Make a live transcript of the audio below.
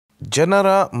ಜನರ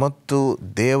ಮತ್ತು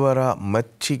ದೇವರ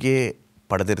ಮೆಚ್ಚುಗೆ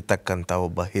ಪಡೆದಿರತಕ್ಕಂಥ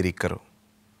ಒಬ್ಬ ಹಿರಿಕರು,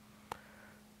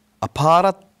 ಅಪಾರ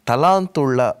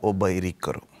ತಲಾಂತುಳ್ಳ ಒಬ್ಬ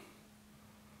ಹಿರಿಕರು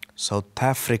ಸೌತ್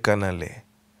ಆಫ್ರಿಕಾನಲ್ಲಿ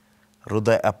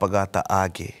ಹೃದಯ ಅಪಘಾತ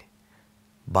ಆಗಿ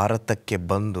ಭಾರತಕ್ಕೆ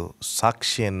ಬಂದು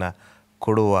ಸಾಕ್ಷಿಯನ್ನು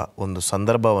ಕೊಡುವ ಒಂದು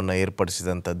ಸಂದರ್ಭವನ್ನು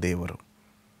ಏರ್ಪಡಿಸಿದಂಥ ದೇವರು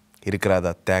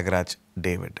ಹಿರಿಕರಾದ ತ್ಯಾಗರಾಜ್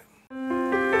ಡೇವಿಡ್.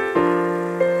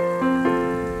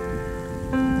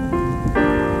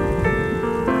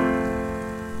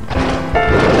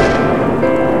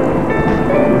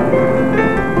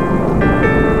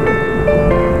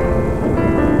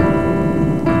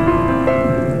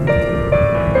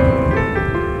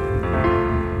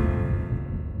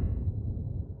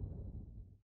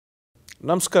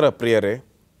 ನಮಸ್ಕಾರ ಪ್ರಿಯರೇ.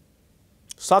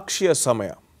 ಸಾಕ್ಷಿಯ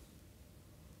ಸಮಯ.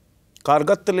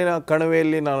 ಕಾರ್ಗತ್ತಲಿನ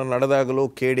ಕಣಿವೆಯಲ್ಲಿ ನಾನು ನಡೆದಾಗಲೂ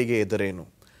ಕೇಡಿಗೆ ಎದುರೇನು.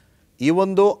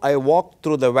 ಇವೊಂದು I walk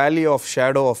through the valley of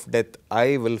shadow of death, I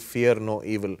will fear no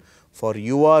evil, for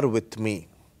you are with me.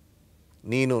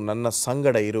 ನೀನು ನನ್ನ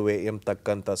ಸಂಗಡ ಇರುವೆ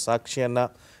ಎಂಬತಕ್ಕಂಥ ಸಾಕ್ಷಿಯನ್ನು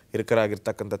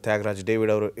ಹಿರಿಕರಾಗಿರ್ತಕ್ಕಂಥ ತ್ಯಾಗರಾಜ್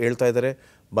ಡೇವಿಡ್ ಅವರು ಹೇಳ್ತಾ ಇದ್ದಾರೆ.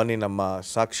 ಬನ್ನಿ ನಮ್ಮ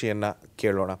ಸಾಕ್ಷಿಯನ್ನು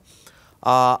ಕೇಳೋಣ.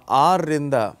 6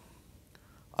 ರಿಂದ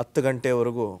 10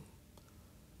 ಗಂಟೆವರೆಗೂ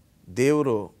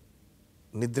ದೇವರು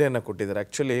ನಿದ್ರೆಯನ್ನು ಕೊಟ್ಟಿದ್ದಾರೆ.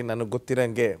 ಆ್ಯಕ್ಚುಲಿ ನನಗೆ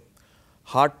ಗೊತ್ತಿರೋಂಗೆ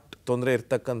ಹಾರ್ಟ್ ತೊಂದರೆ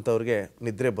ಇರ್ತಕ್ಕಂಥವ್ರಿಗೆ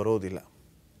ನಿದ್ರೆ ಬರೋದಿಲ್ಲ.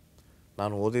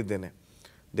 ನಾನು ಓದಿದ್ದೇನೆ,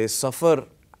 they suffer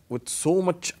with so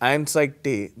much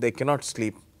anxiety, they cannot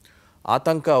sleep.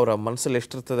 ಆತಂಕ ಅವರ ಮನಸ್ಸಲ್ಲಿ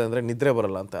ಎಷ್ಟಿರ್ತದೆ ಅಂದರೆ ನಿದ್ರೆ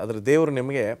ಬರಲ್ಲ ಅಂತ. ಆದರೆ ದೇವರು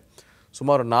ನಿಮಗೆ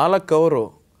ಸುಮಾರು 4 ಅವರು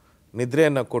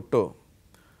ನಿದ್ರೆಯನ್ನು ಕೊಟ್ಟು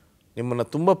ನಿಮ್ಮನ್ನು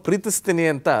ತುಂಬ ಪ್ರೀತಿಸ್ತೀನಿ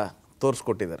ಅಂತ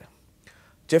ತೋರಿಸ್ಕೊಟ್ಟಿದ್ದಾರೆ.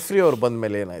 ಜೆಫ್ರಿ ಅವ್ರು ಬಂದ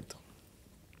ಮೇಲೆ ಏನಾಯಿತು?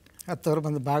 10 ಅವರು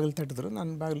ಬಂದು ಬಾಗಿಲು ತಟ್ಟಿದ್ರು.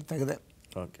 ನಾನು ಬಾಗಿಲು ತೆಗೆದೆ.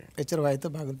 ಓಕೆ, ಎಚ್ಚರವಾಯಿತು,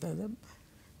 ಬಾಗಿಲು ತೆಗೆದೆ.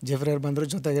 ಜೆಫ್ರಿ ಅವ್ರು ಬಂದರು,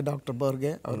 ಜೊತೆಗೆ ಡಾಕ್ಟರ್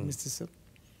ಬೋರ್ಗೆ ಅವ್ರ ಮಿಸ್ಸಸ್ಸು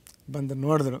ಬಂದು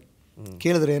ನೋಡಿದ್ರು,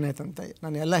 ಕೇಳಿದ್ರು ಏನಾಯ್ತು ಅಂತ.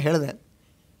 ನಾನು ಎಲ್ಲ ಹೇಳಿದೆ.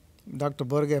 ಡಾಕ್ಟರ್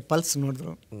ಬೋರ್ಗೆ ಪಲ್ಸ್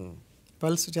ನೋಡಿದ್ರು,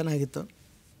 ಪಲ್ಸ್ ಚೆನ್ನಾಗಿತ್ತು.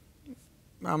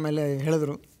 ಆಮೇಲೆ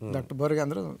ಹೇಳಿದ್ರು ಡಾಕ್ಟರ್ ಬೋರ್ಗೆ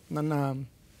ಅಂದರು, ನನ್ನ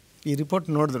ಈ ರಿಪೋರ್ಟ್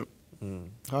ನೋಡಿದ್ರು,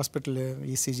 ಹಾಸ್ಪಿಟಲ್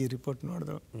ECG ರಿಪೋರ್ಟ್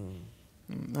ನೋಡಿದ್ರು.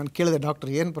 ನಾನು ಕೇಳಿದೆ,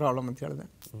 ಡಾಕ್ಟರ್ ಏನು ಪ್ರಾಬ್ಲಮ್ ಅಂತ ಹೇಳಿದೆ.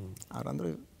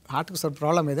 ಅವ್ರಂದರು, ಹಾರ್ಟ್ಗೆ ಸ್ವಲ್ಪ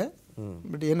ಪ್ರಾಬ್ಲಮ್ ಇದೆ,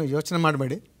 ಬಟ್ ಏನು ಯೋಚನೆ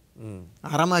ಮಾಡಬೇಡಿ,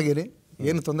 ಆರಾಮಾಗಿರಿ,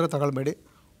 ಏನು ತೊಂದರೆ ತಗೊಳ್ಬೇಡಿ,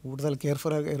 ಊಟದಲ್ಲಿ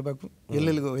ಕೇರ್ಫುಲ್ಲಾಗಿ ಇರಬೇಕು,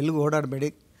 ಎಲ್ಲಿಗೂ ಓಡಾಡಬೇಡಿ,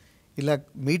 ಇಲ್ಲ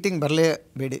ಮೀಟಿಂಗ್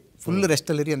ಬರಲೇಬೇಡಿ, ಫುಲ್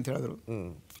ರೆಸ್ಟಲ್ಲಿರಿ ಅಂತ ಹೇಳಿದ್ರು.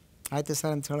 ಆಯ್ತು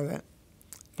ಸರ್ ಅಂತ ಹೇಳಿದೆ.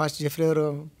 ಫಸ್ಟ್ ಜೆಫ್ರಿ ಅವರು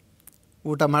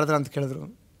ಊಟ ಮಾಡಿದ್ರೆ ಅಂತ ಕೇಳಿದ್ರು.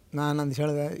 ನಾನು ಅಂತ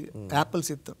ಹೇಳಿದೆ,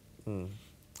 ಆ್ಯಪಲ್ಸ್ ಇತ್ತು,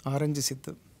 ಆರೆಂಜಸ್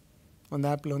ಇತ್ತು, ಒಂದು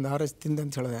ಆ್ಯಪಲ್ ಒಂದು ಆರೆಂಜ್ ತಿಂದೆ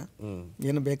ಅಂತ ಹೇಳಿದೆ.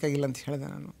 ಏನು ಬೇಕಾಗಿಲ್ಲ ಅಂತ ಹೇಳಿದೆ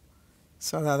ನಾನು.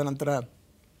 ಸೊ ಅದಾದ ನಂತರ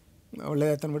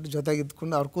ಒಳ್ಳೆಯದಾಯ್ತು ಅಂದ್ಬಿಟ್ಟು ಜೊತೆಗೆ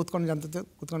ಇದ್ಕೊಂಡು ಅವ್ರು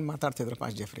ಕೂತ್ಕೊಂಡು ಮಾತಾಡ್ತಿದ್ರು.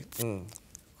 ಫಾಸ್ಟ್ ಜೆಫ್ರಿ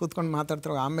ಕೂತ್ಕೊಂಡು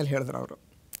ಮಾತಾಡ್ತಿರೋ ಆಮೇಲೆ ಹೇಳಿದ್ರು ಅವರು,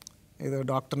 ಇದು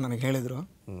ಡಾಕ್ಟರ್ ನನಗೆ ಹೇಳಿದರು,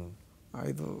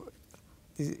 ಇದು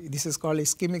this is called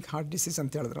ischaemic heart disease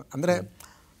ಅಂತ ಹೇಳಿದ್ರು. ಅಂದರೆ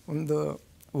ಒಂದು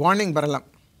ವಾರ್ನಿಂಗ್ ಬರಲ್ಲ.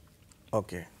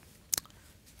 ಓಕೆ,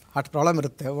 ಹಾರ್ಟ್ ಪ್ರಾಬ್ಲಮ್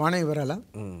ಇರುತ್ತೆ, ವಾರ್ನಿಂಗ್ ಬರಲ್ಲ.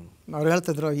 ಅವ್ರು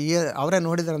ಹೇಳ್ತಿದ್ರು, ಅವರೇ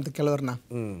ನೋಡಿದಾರಂತ ಕೆಲವ್ರನ್ನ,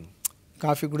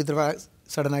 ಕಾಫಿ ಕುಡಿದ್ರೆ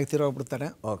ಸಡನ್ನಾಗಿ ತಿರೋಗ್ಬಿಡ್ತಾರೆ,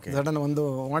 ಸಡನ್ ಒಂದು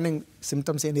ವಾರ್ನಿಂಗ್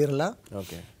ಸಿಮ್ಟಮ್ಸ್ ಏನಿರಲ್ಲ,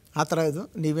 ಆ ಥರ ಇದು,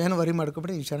 ನೀವೇನು ವರಿ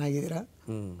ಮಾಡ್ಕೊಬಿಡಿ, ನೀವು ಚೆನ್ನಾಗಿದ್ದೀರಾ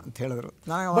ಅಂತ ಹೇಳಿದ್ರು.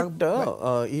 ಬಟ್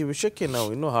ಈ ವಿಷಯಕ್ಕೆ ನಾವು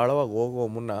ಇನ್ನೂ ಆಳವಾಗಿ ಹೋಗುವ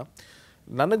ಮುನ್ನ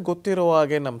ನನಗೆ ಗೊತ್ತಿರುವ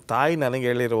ಹಾಗೆ, ನಮ್ಮ ತಾಯಿ ನನಗೆ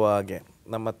ಹೇಳಿರುವ ಹಾಗೆ,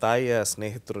 ನಮ್ಮ ತಾಯಿಯ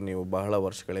ಸ್ನೇಹಿತರು ನೀವು ಬಹಳ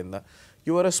ವರ್ಷಗಳಿಂದ,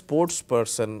 you are A sports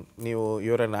person,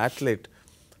 you are N athlete.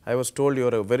 I was told you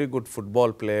are A very good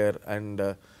football player and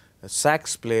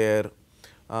sacs player.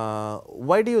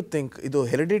 Why do you think ಇದು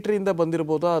ಹೆರಿಡಿಟ್ರಿಯಿಂದ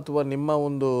ಬಂದಿರ್ಬೋದಾ, ಅಥವಾ ನಿಮ್ಮ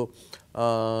ಒಂದು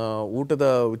ಊಟದ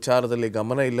ವಿಚಾರದಲ್ಲಿ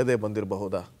ಗಮನ ಇಲ್ಲದೆ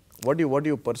ಬಂದಿರಬಹುದಾ? What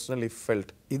you personally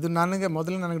felt? ಇದು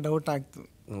ಮೊದಲು ನನಗೆ ಡೌಟ್ ಆಗ್ತು.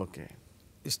 ಓಕೆ,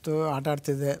 ಇಷ್ಟು ಆಟ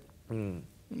ಆಡ್ತಿದ್ದೆ,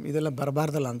 ಇದೆಲ್ಲ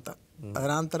ಬರಬಾರ್ದಲ್ಲ ಅಂತ. ಅದರ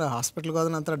ನಂತರ ಹಾಸ್ಪಿಟ್ಲ್ಗೆ ಹೋದ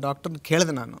ನಂತರ ಡಾಕ್ಟರ್ನ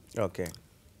ಕೇಳಿದೆ ನಾನು. ಓಕೆ,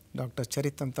 ಡಾಕ್ಟರ್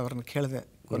ಚರಿತ್ ಅಂತ ಅವ್ರನ್ನ ಕೇಳಿದೆ.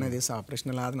 ಕೊನೆ ದಿವಸ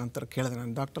ಆಪ್ರೇಷನ್ ಆದ ನಂತರ ಕೇಳಿದೆ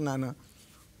ನಾನು, ಡಾಕ್ಟರ್ ನಾನು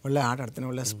ಒಳ್ಳೆ ಆಟ ಆಡ್ತೀನಿ,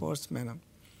 ಒಳ್ಳೆ ಸ್ಪೋರ್ಟ್ಸ್ ಮ್ಯಾನ್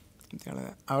ಅಂತ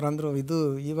ಹೇಳಿದೆ. ಅವ್ರಂದರು, ಇದು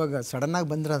ಇವಾಗ ಸಡನ್ನಾಗಿ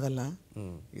ಬಂದಿರೋದಲ್ಲ,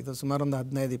 ಇದು ಸುಮಾರು ಒಂದು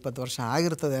 15-20 ವರ್ಷ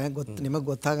ಆಗಿರ್ತದೆ, ನಿಮಗೆ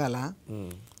ಗೊತ್ತಾಗಲ್ಲ.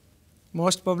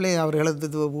 ಮೋಸ್ಟ್ ಪ್ರಾಬ್ಲಿ ಅವ್ರು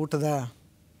ಹೇಳಿದ್ದು ಊಟದ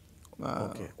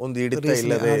ಒಂದು ಹಿಡಿತ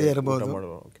ಇಲ್ಲದೆ ಇರಬಹುದು.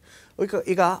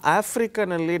 ಈಗ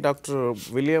ಆಫ್ರಿಕಾನಲ್ಲಿ ಡಾಕ್ಟರ್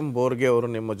ವಿಲಿಯಂ ಬೋರ್ಗೆ ಅವರು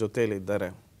ನಿಮ್ಮ ಜೊತೆಯಲ್ಲಿದ್ದಾರೆ.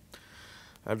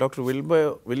 ಡಾಕ್ಟರ್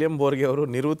ವಿಲಿಯಂ ಬೋರ್ಗೆ ಅವರು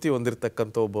ನಿವೃತ್ತಿ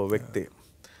ಹೊಂದಿರತಕ್ಕಂಥ ಒಬ್ಬ ವ್ಯಕ್ತಿ.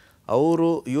 ಅವರು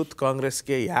ಯೂತ್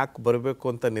ಕಾಂಗ್ರೆಸ್ಗೆ ಯಾಕೆ ಬರಬೇಕು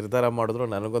ಅಂತ ನಿರ್ಧಾರ ಮಾಡಿದ್ರು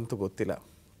ನನಗಂತೂ ಗೊತ್ತಿಲ್ಲ.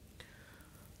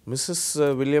 ಮಿಸಸ್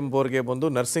ವಿಲಿಯಂ ಬೋರ್ಗೆ ಬಂದು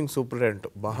ನರ್ಸಿಂಗ್ ಸೂಪ್ರಿಡೆಂಟ್,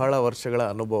 ಬಹಳ ವರ್ಷಗಳ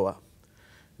ಅನುಭವ.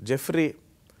 Jeffrey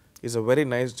is a very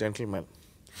nice gentleman.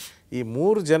 ಈ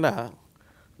 3 ಜನ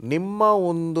ನಿಮ್ಮ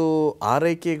ಒಂದು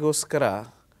ಆರೈಕೆಗೋಸ್ಕರ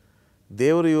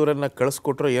ದೇವರು ಇವರನ್ನು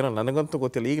ಕಳಿಸ್ಕೊಟ್ರೋ ಏನೋ ನನಗಂತೂ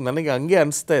ಗೊತ್ತಿಲ್ಲ. ಈಗ ನನಗೆ ಹಂಗೆ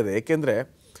ಅನಿಸ್ತಾ ಇದೆ, ಏಕೆಂದರೆ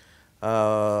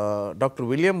ಡಾಕ್ಟರ್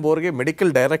ವಿಲಿಯಂ ಬೋರ್ಗೆ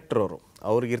ಮೆಡಿಕಲ್ ಡೈರೆಕ್ಟರ್ ಅವರು,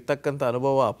 ಅವ್ರಿಗಿರ್ತಕ್ಕಂಥ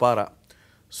ಅನುಭವ ಅಪಾರ.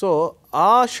 ಸೊ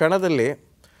ಆ ಕ್ಷಣದಲ್ಲಿ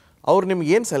ಅವ್ರು ನಿಮ್ಗೆ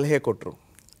ಏನು ಸಲಹೆ ಕೊಟ್ಟರು?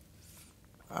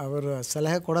 ಅವರು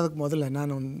ಸಲಹೆ ಕೊಡೋದಕ್ಕೆ ಮೊದಲೇ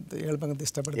ನಾನು ಒಂದು ಹೇಳ್ಬೇಕಂತ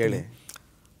ಇಷ್ಟಪಡ್ತೀನಿ.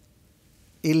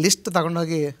 ಈ ಲಿಸ್ಟ್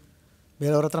ತಗೊಂಡೋಗಿ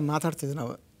ಬೇರೆಯವ್ರ ಹತ್ರ ಮಾತಾಡ್ತಿದ್ವಿ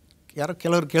ನಾವು. ಯಾರೋ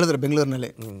ಕೆಲವ್ರು ಕೇಳಿದ್ರು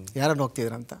ಬೆಂಗಳೂರಿನಲ್ಲಿ ಯಾರನ್ನು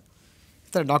ಹೋಗ್ತಿದ್ರು ಅಂತ. ಈ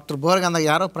ಥರ ಡಾಕ್ಟರ್ ಬೋರ್ಗೆ ಅಂದಾಗ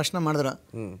ಯಾರೋ ಪ್ರಶ್ನೆ ಮಾಡಿದ್ರು,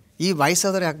 ಈ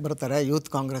ವಯಸ್ಸಾದ್ರೆ ಯಾಕೆ ಬರ್ತಾರೆ ಯೂತ್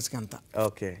ಕಾಂಗ್ರೆಸ್ಗೆ ಅಂತ.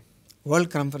 ಓಕೆ,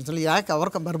 ವರ್ಲ್ಡ್ ಕಾನ್ಫರೆನ್ಸಲ್ಲಿ ಯಾಕೆ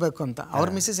ಅವ್ರ ಬರಬೇಕು ಅಂತ, ಅವ್ರ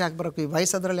ಮಿಸ್ಸಸ್ ಯಾಕೆ ಬರಬೇಕು, ಈ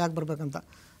ವಯಸ್ಸಾದ್ರಲ್ಲಿ ಯಾಕೆ ಬರ್ಬೇಕಂತ.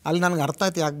 ಅಲ್ಲಿ ನನಗೆ ಅರ್ಥ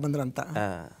ಆಯ್ತು ಯಾಕೆ ಬಂದ್ರು ಅಂತ.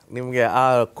 ನಿಮಗೆ ಆ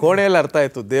ಕೋಣೆಯಲ್ಲಿ ಅರ್ಥ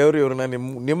ಆಯ್ತು ದೇವರು ಇವ್ರನ್ನ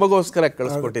ನಿಮಗೋಸ್ಕರ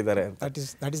ಕಳಿಸ್ಕೊಟ್ಟಿದ್ದಾರೆ.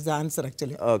 That is the answer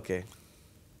actually. Okay.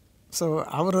 So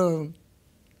ಅವರು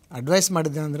ಅಡ್ವೈಸ್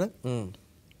ಮಾಡಿದ್ದೆ ಅಂದರೆ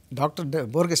ಡಾಕ್ಟರ್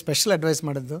ಬೋರ್ಗೆ ಸ್ಪೆಷಲ್ ಅಡ್ವೈಸ್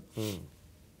ಮಾಡಿದ್ದು.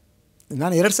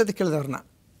 ನಾನು 2 ಸತಿ ಕೇಳಿದೆ ಅವ್ರನ್ನ.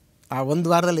 ಆ ಒಂದು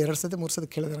ವಾರದಲ್ಲಿ 2 ಸತಿ 3 ಸತಿ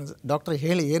ಕೇಳಿದೆ. ಡಾಕ್ಟರ್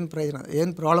ಹೇಳಿ ಏನು ಪ್ರಯೋಜನ,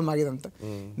 ಏನು ಪ್ರಾಬ್ಲಮ್ ಆಗಿದೆ ಅಂತ.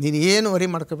 ನೀನು ಏನು ವರಿ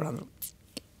ಮಾಡ್ಕೋಬೇಡ ಅಂದರು.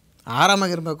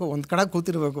 ಆರಾಮಾಗಿರ್ಬೇಕು, ಒಂದು ಕಡೆ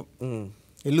ಕೂತಿರ್ಬೇಕು,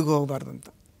 ಎಲ್ಲಿಗೂ ಹೋಗಬಾರ್ದು ಅಂತ.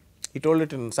 ಇಟ್ ಓಲ್ಡ್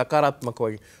ಇಟ್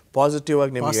ಸಕಾರಾತ್ಮಕವಾಗಿ ಪಾಸಿಟಿವ್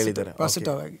ಆಗಿ ನಿಮ್ಗೆ ಹೇಳಿದ್ದಾರೆ.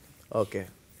 ಪಾಸಿಟಿವ್ ಆಗಿ. ಓಕೆ.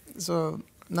 ಸೊ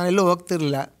ನಾನು ಎಲ್ಲೂ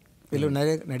ಹೋಗ್ತಿರ್ಲಿಲ್ಲ, ಎಲ್ಲೂ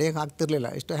ನಡೆಯೋಕೆ ಆಗ್ತಿರ್ಲಿಲ್ಲ.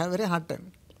 ಇಷ್ಟು ವೆರಿ ಹಾರ್ಡ್ ಟೈಮ್.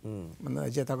 ಒಂದು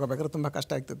ಅಜ್ಜೆ ತಗೋಬೇಕಾದ್ರೆ ತುಂಬ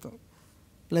ಕಷ್ಟ ಆಗ್ತಿತ್ತು.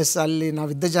 ಪ್ಲಸ್ ಅಲ್ಲಿ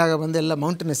ನಾವಿದ್ದ ಜಾಗ ಬಂದು ಎಲ್ಲ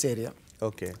ಮೌಂಟೇನಸ್ ಏರಿಯಾ.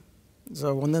 ಓಕೆ. ಸೊ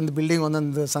ಒಂದೊಂದು ಬಿಲ್ಡಿಂಗ್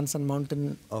ಒಂದೊಂದು ಸಣ್ಣ ಮೌಂಟೇನ್,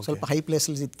 ಸ್ವಲ್ಪ ಹೈ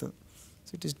ಪ್ಲೇಸಲ್ಲಿ ಇತ್ತು.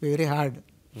 So it is very hard.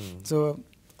 So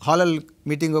ಹಾಲಲ್ಲಿ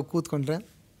ಮೀಟಿಂಗ್ ಹೋಗಿ ಕೂತ್ಕೊಂಡ್ರೆ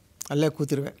ಅಲ್ಲೇ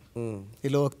ಕೂತಿರುವೆ,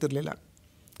 ಎಲ್ಲೂ ಹೋಗ್ತಿರ್ಲಿಲ್ಲ.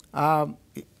 ಆ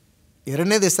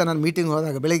 2ನೇ ದಿವಸ ನಾನು ಮೀಟಿಂಗ್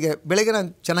ಹೋದಾಗ ಬೆಳಿಗ್ಗೆ ನಾನು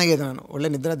ಚೆನ್ನಾಗಿದೆ, ನಾನು ಒಳ್ಳೆ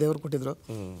ನಿದ್ರೆ ದೇವ್ರು ಕೊಟ್ಟಿದ್ರು.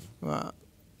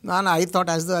 ನಾನು I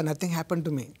thought as the nothing happen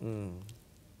to me.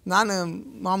 ನಾನು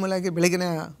ಮಾಮೂಲಾಗಿ ಬೆಳಗ್ಗೆ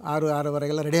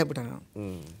 6-6:15 ರೆಡಿ ಆಗಿಬಿಟ್ಟೆ. ನಾನು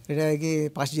ರೆಡಿಯಾಗಿ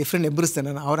ಪಾಸ್ಟ್ ಜೆಫ್ರಿನ ಎಬ್ಬರಿಸ್ತೇನೆ.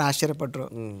 ನಾನು ಅವರ ಆಶ್ಚರ್ಯಪಟ್ಟರು,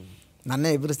 ನನ್ನೇ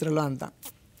ಎಬ್ಬರಿಸ್ತಿರಲ್ಲ ಅಂತ.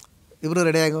 ಇಬ್ಬರು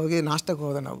ರೆಡಿಯಾಗಿ ಹೋಗಿ ನಾಷ್ಟಕ್ಕೆ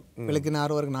ಹೋದೆ. ನಾವು ಬೆಳಗ್ಗಿನ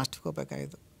 6:00 ನಾಷ್ಟಕ್ಕೆ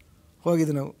ಹೋಗ್ಬೇಕಾಯಿತು.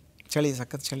 ಹೋಗಿದ್ದು ನಾವು, ಚಳಿ,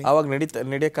 ಸಖತ್ ಚಳಿ. ಆವಾಗ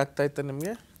ನಡೆಯೋಕ್ಕಾಗ್ತಾ ಇತ್ತು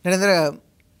ನಿಮಗೆ? ನಡೆದರೆ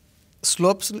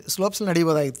ಸ್ಲೋಪ್ಸ್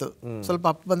ನಡೀಬೋದಾಗಿತ್ತು. ಸ್ವಲ್ಪ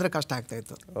ಅಪ್ ಬಂದರೆ ಕಷ್ಟ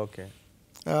ಆಗ್ತಾಯಿತ್ತು. ಓಕೆ.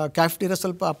 ಕ್ಯಾಫ್ಟೀರಿಯಾ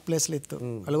ಸ್ವಲ್ಪ ಅಪ್ ಪ್ಲೇಸ್ಲಿತ್ತು,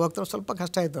 ಅಲ್ಲಿಗೆ ಹೋಗ್ತಾರೆ ಸ್ವಲ್ಪ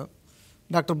ಕಷ್ಟ ಆಯಿತು.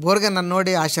 ಡಾಕ್ಟರ್ ಬೋರ್ಗೆ ನಾನು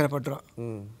ನೋಡಿ ಆಶ್ಚರ್ಯಪಟ್ಟರು.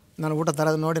 ನಾನು ಊಟ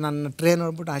ತರೋದು ನೋಡಿ ನನ್ನ ಟ್ರೇ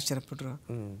ನೋಡ್ಬಿಟ್ಟು ಆಶ್ಚರ್ಯಪಟ್ಟರು.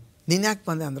 ನೀನು ಯಾಕೆ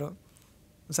ಬಂದೆ ಅಂದರು.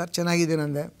 ಸರ್ ಚೆನ್ನಾಗಿದ್ದೀನಿ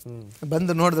ಅಂದೆ.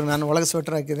 ಬಂದು ನೋಡಿದ್ರು, ನಾನು ಒಳಗೆ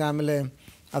ಸ್ವೆಟರ್ ಹಾಕಿದ್ದೆ, ಆಮೇಲೆ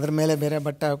ಅದ್ರ ಮೇಲೆ ಬೇರೆ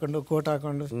ಬಟ್ಟೆ ಹಾಕ್ಕೊಂಡು ಕೋಟ್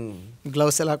ಹಾಕ್ಕೊಂಡು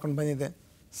ಗ್ಲೌಸ್ ಎಲ್ಲ ಹಾಕ್ಕೊಂಡು ಬಂದಿದ್ದೆ.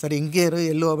 ಸರ್ ಹಿಂಗೆ ಇರು,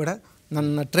 ಎಲ್ಲೂ ಹೋಗಬೇಡ.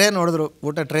 ನನ್ನ ಟ್ರೇ ನೋಡಿದ್ರು,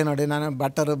 ಊಟ ಟ್ರೇ ನೋಡಿ, ನಾನು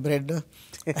ಬಟರು ಬ್ರೆಡ್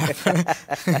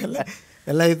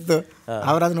ಎಲ್ಲ ಇತ್ತು.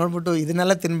 ಅವ್ರದ್ದು ನೋಡ್ಬಿಟ್ಟು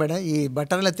ಇದನ್ನೆಲ್ಲ ತಿನ್ನಬೇಡ, ಈ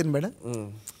ಬಟರೆಲ್ಲ ತಿನ್ನಬೇಡ,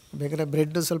 ಬೇಕಾದ್ರೆ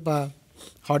ಬ್ರೆಡ್ ಸ್ವಲ್ಪ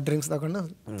ಹಾಟ್ ಡ್ರಿಂಕ್ಸ್ ತಗೊಂಡು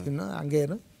ತಿನ್ನು, ಹಂಗೆ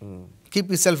ಇರು,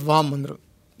 ಕೀಪ್ ಯು ಸೆಲ್ಫ್ ವಾರ್ಮ್ ಅಂದರು.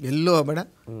 ಎಲ್ಲೂ ಹೋಗಬೇಡ,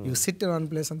 you sit in one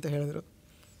place ಅಂತ ಹೇಳಿದರು.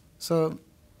 ಸೊ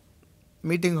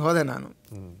ಮೀಟಿಂಗ್ ಹೋದೆ ನಾನು.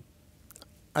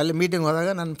 ಅಲ್ಲಿ ಮೀಟಿಂಗ್ ಹೋದಾಗ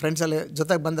ನನ್ನ ಫ್ರೆಂಡ್ಸಲ್ಲಿ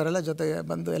ಜೊತೆಗೆ ಬಂದವರೆಲ್ಲ ಜೊತೆಗೆ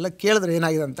ಬಂದು ಎಲ್ಲ ಕೇಳಿದ್ರು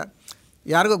ಏನಾಗಿದೆ ಅಂತ.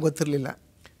 ಯಾರಿಗೂ ಗೊತ್ತಿರಲಿಲ್ಲ.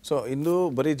 ಸೊ ಇಂದು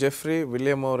ಬರೀ ಜೆಫ್ರಿ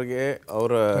ವಿಲಿಯಂ ಅವ್ರಿಗೆ,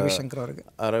 ಅವರ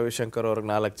ರವಿಶಂಕರ್ ಅವ್ರಿಗೆ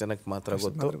 4 ಜನಕ್ಕೆ ಮಾತ್ರ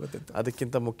ಗೊತ್ತು.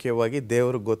 ಅದಕ್ಕಿಂತ ಮುಖ್ಯವಾಗಿ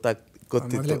ದೇವ್ರಿಗೆ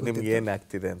ಗೊತ್ತಿತ್ತು ನಿಮ್ಗೆ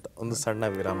ಏನಾಗ್ತಿದೆ ಅಂತ. ಒಂದು ಸಣ್ಣ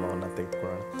ವಿರಾಮವನ್ನು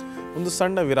ತೆಗೆದುಕೊಳ್ಳೋಣ. ಒಂದು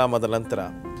ಸಣ್ಣ ವಿರಾಮದ ನಂತರ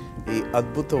ಈ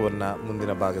ಅದ್ಭುತವನ್ನು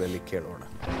ಮುಂದಿನ ಭಾಗದಲ್ಲಿ ಕೇಳೋಣ.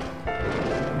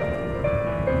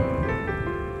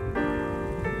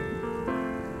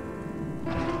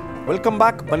 Welcome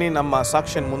back. ಬನ್ನಿ ನಮ್ಮ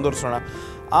ಸಾಕ್ಷಿಯನ್ನು ಮುಂದುವರಿಸೋಣ.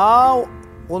 ಆ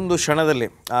ಒಂದು ಕ್ಷಣದಲ್ಲಿ,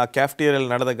 ಆ ಕ್ಯಾಫ್ಟೀರಿಯಲ್ಲಿ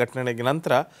ನಡೆದ ಘಟನೆಗೆ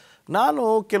ನಂತರ ನಾನು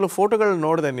ಕೆಲವು ಫೋಟೋಗಳನ್ನ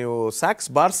ನೋಡಿದೆ. ನೀವು ಸ್ಯಾಕ್ಸ್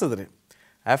ಬಾರಿಸಿದ್ರಿ.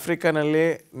 ಆಫ್ರಿಕಾನಲ್ಲಿ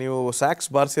ನೀವು ಸ್ಯಾಕ್ಸ್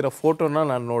ಬಾರಿಸಿರೋ ಫೋಟೋನ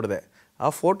ನಾನು ನೋಡಿದೆ. ಆ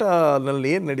ಫೋಟೋನಲ್ಲಿ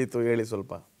ಏನು ನಡೀತು ಹೇಳಿ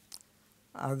ಸ್ವಲ್ಪ.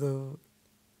 ಅದು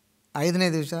 5ನೇ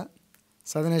ದಿವಸ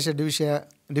ಸದನೇಶ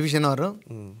ಡಿವಿಷನ್ ಅವರು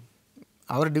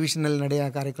ಅವರ ಡಿವಿಷನಲ್ಲಿ ನಡೆಯೋ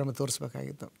ಕಾರ್ಯಕ್ರಮ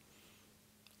ತೋರಿಸ್ಬೇಕಾಗಿತ್ತು.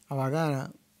 ಆವಾಗ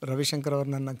ರವಿಶಂಕರ್ ಅವರು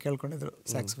ನನ್ನ ಕೇಳ್ಕೊಂಡಿದ್ರು,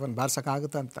 ಸ್ಯಾಕ್ಸೋಫೋನ್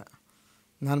ಬಾರ್ಸೋಕ್ಕಾಗುತ್ತಾ ಅಂತ.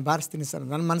 ನಾನು ಬಾರಿಸ್ತೀನಿ ಸರ್,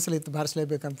 ನನ್ನ ಮನಸ್ಸಲ್ಲಿ ಇತ್ತು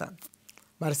ಬಾರಿಸಲೇಬೇಕಂತ.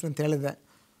 ಬಾರಿಸ್ತೀನಿ ಅಂತ ಹೇಳಿದ್ದೆ.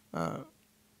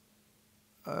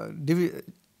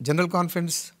 ಜನರಲ್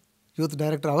ಕಾನ್ಫರೆನ್ಸ್ ಯೂತ್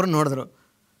ಡೈರೆಕ್ಟರ್ ಅವರು ನೋಡಿದ್ರು.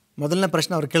 ಮೊದಲನೇ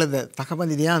ಪ್ರಶ್ನೆ ಅವ್ರು ಕೇಳಿದ್ದೆ,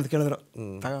 ತಗೊಬಂದಿದೆಯಾ ಅಂತ ಕೇಳಿದ್ರು.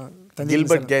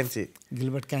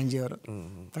 ಗಿಲ್ಬರ್ಟ್ ಕ್ಯಾಂಜಿ ಅವರು.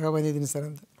 ತಗೊಬಂದಿದ್ದೀನಿ ಸರ್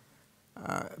ಅಂತ.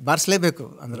 ಬಾರಿಸಲೇಬೇಕು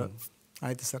ಅಂದರು.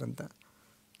 ಆಯಿತು ಸರ್ ಅಂತ.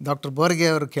 ಡಾಕ್ಟರ್ ಬೋರ್ಗೆ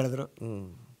ಅವರು ಕೇಳಿದ್ರು.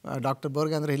 ಡಾಕ್ಟರ್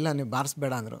ಬೋರ್ಗೆ ಅಂದರು, ಇಲ್ಲ ನೀವು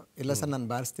ಬಾರಿಸ್ಬೇಡ ಅಂದರು. ಇಲ್ಲ ಸರ್ ನಾನು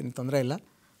ಬಾರಿಸ್ತೀನಿ, ತೊಂದರೆ ಇಲ್ಲ,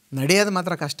 ನಡೆಯೋದು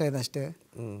ಮಾತ್ರ ಕಷ್ಟ ಇದೆ ಅಷ್ಟೇ,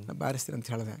 ಬಾರಿಸ್ತೀನಿ ಅಂತ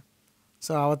ಹೇಳಿದೆ.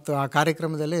 ಸೊ ಆವತ್ತು ಆ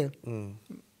ಕಾರ್ಯಕ್ರಮದಲ್ಲಿ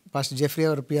ಫಸ್ಟ್ ಜೆಫ್ರಿ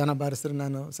ಅವರು ಪಿಯಾನೋ ಬಾರಿಸಿದ್ರು,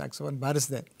 ನಾನು ಸ್ಯಾಕ್ಸೋಫೋನ್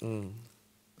ಬಾರಿಸಿದೆ.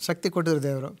 ಶಕ್ತಿ ಕೊಟ್ಟಿದ್ರು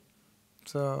ದೇವರು.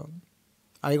 So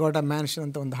I got a mansion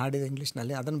ಅಂತ ಒಂದು ಹಾಡಿದೆ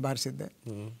ಇಂಗ್ಲೀಷ್ನಲ್ಲಿ, ಅದನ್ನು ಬಾರಿಸಿದ್ದೆ.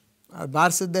 ಅದು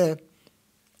ಬಾರಿಸಿದ್ದೆ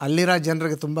ಅಲ್ಲಿರೋ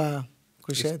ಜನರಿಗೆ ತುಂಬ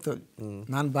ಖುಷಿ ಆಯಿತು.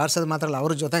 ನಾನು ಬಾರಿಸೋದು ಮಾತ್ರ ಅಲ್ಲ,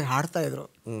 ಅವ್ರ ಜೊತೆಗೆ ಹಾಡ್ತಾಯಿದ್ರು.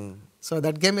 So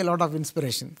that game A lot of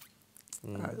inspiration.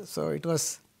 So it was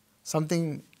something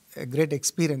A great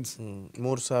experience.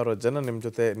 3,000 ಜನ ನಿಮ್ಮ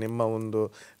ಜೊತೆ ನಿಮ್ಮ ಒಂದು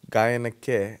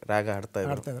ಗಾಯನಕ್ಕೆ ರಾಗ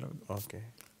ಹಾಡ್ತಾಯಿದ್ರು. Okay.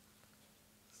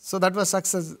 So that was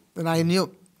success. I knew,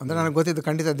 ಅಂದರೆ ನನಗೆ ಗೊತ್ತಿದ್ದು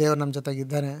ಖಂಡಿತ ದೇವರು ನಮ್ಮ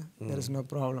ಜೊತೆಗಿದ್ದಾನೆ, ದೇರ್ ಇಸ್ ನೋ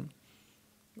ಪ್ರಾಬ್ಲಮ್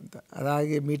ಅಂತ.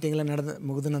 ಅದಾಗಿ ಮೀಟಿಂಗ್ ಎಲ್ಲ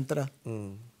ಮುಗಿದ ನಂತರ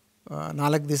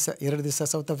 4 ದಿವಸ 2 ದಿವಸ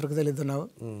ಸೌತ್ ಆಫ್ರಿಕಾದಲ್ಲಿದ್ದು ನಾವು,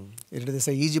 2 ದಿವಸ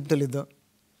ಈಜಿಪ್ಟಲ್ಲಿದ್ದು.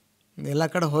 ಎಲ್ಲ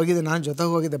ಕಡೆ ಹೋಗಿದ್ದೆ, ನಾನು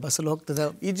ಜೊತೆಗೆ ಹೋಗಿದ್ದೆ, ಬಸ್ಸಲ್ಲಿ ಹೋಗ್ತಿದ್ದೆ.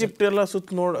 ಈಜಿಪ್ಟ್ ಎಲ್ಲ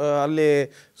ಅಲ್ಲಿ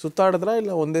ಸುತ್ತಾಡಿದ್ರಾ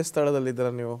ಇಲ್ಲ ಒಂದೇ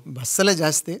ಸ್ಥಳದಲ್ಲಿದ್ದೀರಾ ನೀವು? ಬಸ್ಸಲ್ಲೇ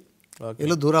ಜಾಸ್ತಿ,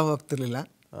 ಎಲ್ಲೂ ದೂರ ಹೋಗ್ತಿರ್ಲಿಲ್ಲ.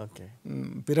 ಓಕೆ.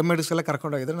 ಪಿರಮಿಡ್ಸ್ಗೆಲ್ಲ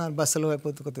ಕರ್ಕೊಂಡು ಹೋಗಿದ್ರು, ನಾನು ಬಸ್ಸಲ್ಲಿ ಹೋಗಿ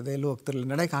ಕೂತ್ಕೋತಿದ್ದೆ, ಎಲ್ಲೂ ಹೋಗ್ತಿರ್ಲಿಲ್ಲ,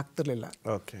 ನಡೆಯಕ್ಕೆ ಆಗ್ತಿರ್ಲಿಲ್ಲ.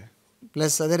 ಓಕೆ.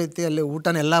 ಪ್ಲಸ್ ಅದೇ ರೀತಿ ಅಲ್ಲಿ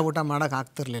ಎಲ್ಲ ಊಟ ಮಾಡೋಕೆ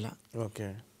ಆಗ್ತಿರ್ಲಿಲ್ಲ. ಓಕೆ.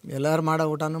 ಎಲ್ಲರೂ ಮಾಡೋ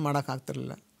ಊಟನೂ ಮಾಡೋಕೆ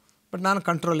ಆಗ್ತಿರ್ಲಿಲ್ಲ. ಬಟ್ ನಾನು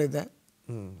ಕಂಟ್ರೋಲ್ ಇದ್ದೆ.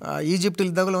 ಈಜಿಪ್ಟ್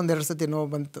ಇದ್ದಾಗಲೂ 1-2 ಸತಿ ನೋವು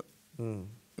ಬಂತು.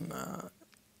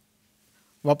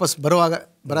 ವಾಪಸ್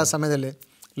ಬರೋ ಸಮಯದಲ್ಲಿ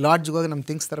ಲಾಡ್ಜ್ಗೆ ಹೋಗಿ ನಮ್ಮ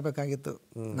ಥಿಂಗ್ಸ್ ತರಬೇಕಾಗಿತ್ತು.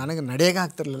 ನನಗೆ ನಡೆಯೋಕೆ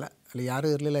ಆಗ್ತಿರ್ಲಿಲ್ಲ, ಅಲ್ಲಿ ಯಾರೂ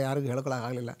ಇರಲಿಲ್ಲ, ಯಾರಿಗೂ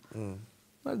ಹೇಳ್ಕೊಳಕ್ಕಾಗಲಿಲ್ಲ.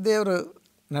 ದೇವರು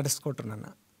ನಡೆಸ್ಕೊಟ್ರು ನನ್ನ.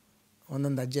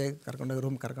 ಒಂದೊಂದು ಅಜ್ಜಿ ಕರ್ಕೊಂಡೋಗಿ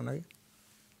ರೂಮ್ ಕರ್ಕೊಂಡೋಗಿ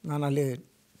ನಾನು ಅಲ್ಲಿ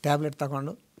ಟ್ಯಾಬ್ಲೆಟ್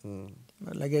ತಗೊಂಡು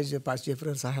ಲಗೇಜ್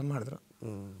ಜೆಫ್ರಿ ಸಹಾಯ ಮಾಡಿದ್ರು.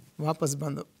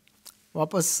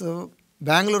 ವಾಪಸ್ಸು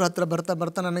ಬ್ಯಾಂಗ್ಳೂರು ಹತ್ರ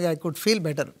ಬರ್ತಾ ನನಗೆ I could feel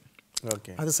better.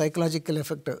 Okay. ಅದು ಸೈಕಲಾಜಿಕಲ್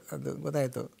ಎಫೆಕ್ಟ್, ಅದು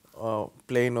ಗೊತ್ತಾಯಿತು.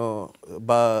 ಪ್ಲೇನು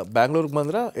ಬ್ಯಾಂಗ್ಳೂರ್ಗೆ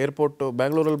ಬಂದ್ರ? ಏರ್ಪೋರ್ಟು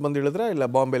ಬ್ಯಾಂಗ್ಳೂರಲ್ಲಿ ಬಂದು ಇಳಿದ್ರಾ ಇಲ್ಲ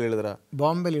ಬಾಂಬೆಲಿ ಇಳಿದ್ರಾ?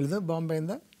 ಬಾಂಬೆಲಿ ಇಳಿದು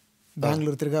ಬಾಂಬೆಯಿಂದ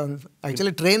ಬ್ಯಾಂಗ್ಳೂರು ತಿರ್ಗಾ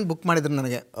ಆ್ಯಕ್ಚುಲಿ ಟ್ರೈನ್ ಬುಕ್ ಮಾಡಿದ್ರು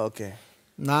ನನಗೆ. ಓಕೆ.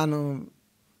 ನಾನು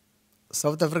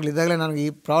ಸೌತ್ ಆಫ್ರಿಕಲ್ಲಿ ಇದ್ದಾಗಲೇ ನನಗೆ ಈ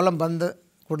ಪ್ರಾಬ್ಲಮ್ ಬಂದ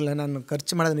ಕೂಡಲೇ ನಾನು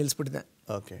ಖರ್ಚು ಮಾಡೋದು ನಿಲ್ಲಿಸ್ಬಿಟ್ಟಿದ್ದೆ.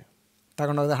 ಓಕೆ.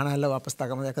 ತಗೊಂಡೋದ ಹಣ ಎಲ್ಲ ವಾಪಸ್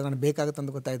ತಗೊಂಬಂದು, ಯಾಕಂದ್ರೆ ನನಗೆ ಬೇಕಾಗುತ್ತೆ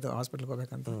ಅಂತ ಗೊತ್ತಾಯಿತು ಹಾಸ್ಪಿಟ್ಲ್ಗೆ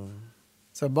ಹೋಗ್ಬೇಕಂತ.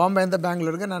 ಸೊ ಬಾಂಬೆಯಿಂದ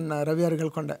ಬ್ಯಾಂಗ್ಳೂರಿಗೆ ನಾನು ರವಿ ಅವ್ರಿಗೆ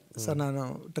ಹೇಳ್ಕೊಂಡೆ, ಸರ್ ನಾನು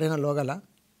ಟ್ರೈನಲ್ಲಿ ಹೋಗಲ್ಲ,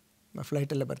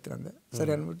 ಫ್ಲೈಟಲ್ಲೇ ಬರ್ತೀನಿ ಅಂದೆ.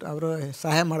 ಸರಿ ಅಂದ್ಬಿಟ್ಟು ಅವರು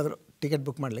ಸಹಾಯ ಮಾಡಿದ್ರು ಟಿಕೆಟ್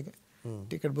ಬುಕ್ ಮಾಡಲಿಕ್ಕೆ.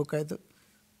 ಟಿಕೆಟ್ ಬುಕ್ ಆಯಿತು,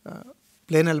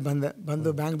 ಪ್ಲೇನಲ್ಲಿ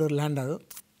ಬಂದು ಬ್ಯಾಂಗ್ಳೂರು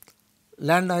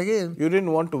ಲ್ಯಾಂಡ್ ಆಗಿ you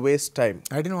didn't want to waste time.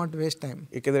 I didn't want to waste time.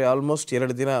 ಏಕೆಂದರೆ ಆಲ್ಮೋಸ್ಟ್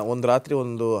 2 ದಿನ, ಒಂದು ರಾತ್ರಿ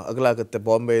ಒಂದು ಹಗಲಾಗುತ್ತೆ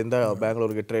ಬಾಂಬೆಯಿಂದ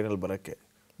ಬ್ಯಾಂಗ್ಳೂರಿಗೆ ಟ್ರೈನಲ್ಲಿ ಬರೋಕ್ಕೆ.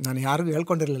 ನಾನು ಯಾರಿಗೂ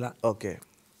ಹೇಳ್ಕೊಂಡಿರಲಿಲ್ಲ. Okay.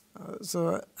 So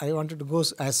I wanted to go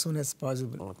as soon as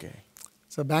possible. Okay.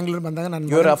 So Bangalore ಬಂದಾಗ ನಾನು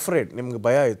ಯು ಆರ್ ಅಫ್ರೇಡ್, ನಿಮ್ಗೆ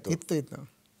ಭಯ ಇತ್ತು?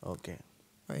 ಓಕೆ.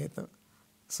 ಆಯಿತು.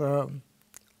 ಸೊ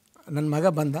ನನ್ನ ಮಗ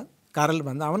ಕಾರಲ್ಲಿ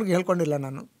ಬಂದ, ಅವನಿಗೆ ಹೇಳ್ಕೊಂಡಿಲ್ಲ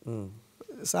ನಾನು.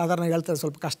 ಸಾಧಾರಣ ಹೇಳ್ತಾರೆ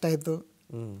ಸ್ವಲ್ಪ ಕಷ್ಟ ಆಯಿತು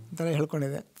ಅಂತ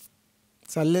ಹೇಳ್ಕೊಂಡಿದ್ದೆ.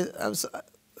 ಸೊ ಅಲ್ಲಿ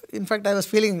ಇನ್ಫ್ಯಾಕ್ಟ್ ಐ ವಾಸ್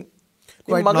ಫೀಲಿಂಗ್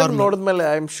ನೋಡಿದ್ಮೇಲೆ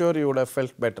I am sure you would have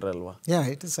felt better ಅಲ್ವಾ?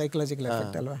 ಇಟ್ ಇಸ್ ಸೈಕಲಾಜಿಕಲ್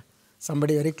ಎಫೆಕ್ಟ್ ಅಲ್ವಾ,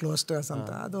 somebody very close to us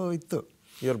ಅಂತ ಅದು ಇತ್ತು.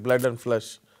 Your blood and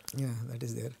flush. That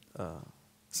is there.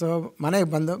 So ಮನೆಗೆ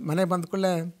ಬಂದ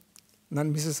ಕೂಡಲೇ ನನ್ನ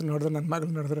ಮಿಸ್ಸಸ್ ನೋಡಿದ್ರು, ನನ್ನ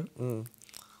ಮಗಳು ನೋಡಿದ್ರು.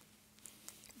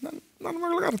 ನನ್ನ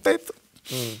ಮಗಳಿಗೆ ಅರ್ಥ ಆಯಿತು.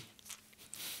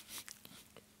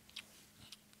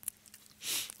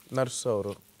 ನರ್ಸ್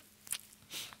ಅವರು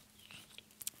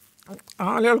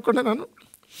ಹಾಲು ಹೇಳ್ಕೊಂಡೆ ನಾನು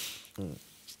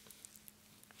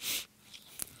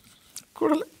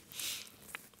ಕೂಡಲೇ.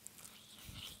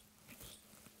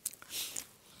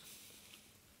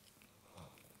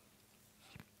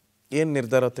 ಏನು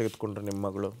ನಿರ್ಧಾರ ತೆಗೆದುಕೊಂಡ್ರು ನಿಮ್ಮ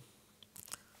ಮಗಳು?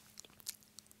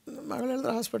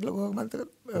 ಹೇಳಿದ್ರೆ ಹಾಸ್ಪಿಟ್ಲಿಗೆ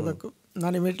ಹೋಗ್ಬೇಕು.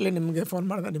 ನಾನು ಇಮಿಡಿಯೇಟ್ಲಿ ನಿಮಗೆ ಫೋನ್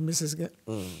ಮಾಡಿದೆ, ನಿಮ್ಮ ಮಿಸ್ಸಸ್ಗೆ.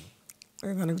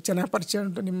 ನನಗೆ ಚೆನ್ನಾಗಿ ಪರಿಚಯ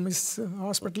ಉಂಟು, ನಿಮ್ಮ ಮಿಸ್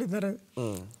ಹಾಸ್ಪಿಟ್ಲಿದ್ದಾರೆ,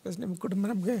 ಪ್ಲಸ್ ನಿಮ್ಮ ಕುಟುಂಬ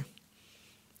ನಮಗೆ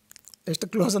ಎಷ್ಟು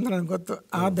ಕ್ಲೋಸ್ ಅಂತ ನನಗೆ ಗೊತ್ತು.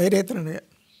 ಆ ಧೈರ್ಯ ಇತ್ತು ನನಗೆ.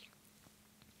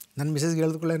 ನನ್ನ ಮಿಸ್ಸಸ್ಗೆ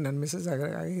ಹೇಳಿದ್ಕೊಳ್ಳೆ, ನನ್ನ ಮಿಸ್ಸಸ್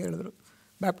ಆಗಿ ಹೇಳಿದ್ರು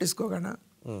ಬ್ಯಾಪ್ಟಿಸ್ಗೆ ಹೋಗೋಣ.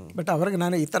 ಬಟ್ ಅವ್ರಿಗೆ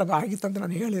ನಾನು ಈ ಥರ ಆಗಿತ್ತು ಅಂತ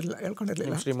ನಾನು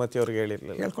ಹೇಳ್ಕೊಂಡಿರಲಿಲ್ಲ. ಶ್ರೀಮತಿ ಅವ್ರಿಗೆ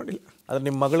ಹೇಳ್ಕೊಂಡಿಲ್ಲ. ಆದರೆ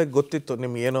ನಿಮ್ಮ ಮಗಳಿಗೆ ಗೊತ್ತಿತ್ತು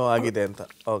ನಿಮ್ಗೆ ಏನೋ ಆಗಿದೆ ಅಂತ?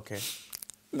 ಓಕೆ.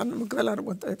 ನನ್ನ ಮುಖದೆಲ್ಲರೂ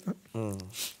ಗೊತ್ತಾಯಿತು,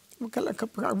 ಮುಖೆಲ್ಲ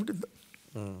ಕಪ್ಪಗಾಗ್ಬಿಟ್ಟಿದ್ದು.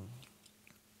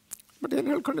 ಬಟ್ ಏನು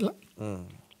ಹೇಳ್ಕೊಂಡಿಲ್ಲ.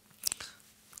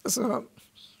 ಸೊ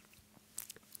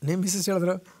ನಿಮ್ಮ ಮಿಸ್ಸಸ್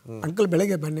ಹೇಳಿದ್ರು, ಅಂಕಲ್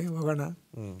ಬೆಳಗ್ಗೆ ಬನ್ನಿ ಹೋಗೋಣ.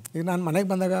 ಈಗ ನಾನು ಮನೆಗೆ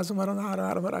ಬಂದಾಗ ಸುಮಾರು ಒಂದು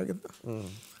 6 ಆಗಿತ್ತು.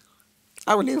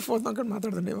 ಆಗ ನೀವು ಫೋನ್ ಮಾಡ್ಕೊಂಡು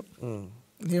ಮಾತಾಡಿದ್ರು.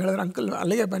 ನೀವು ಹೇಳಿದ್ರೆ ಅಂಕಲ್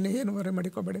ಅಲ್ಲಿಗೆ ಬನ್ನಿ, ಏನು ವರಿ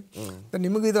ಮಾಡಿಕೋಬೇಡಿ,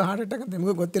 ನಿಮಗೂ ಇದು ಹಾರ್ಟ್ ಅಟ್ಯಾಕ್ ಅಂತ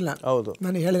ನಿಮಗೂ ಗೊತ್ತಿಲ್ಲ.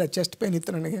 ನಾನು ಹೇಳಿಲ್ಲ, ಚೆಸ್ಟ್ ಪೇನ್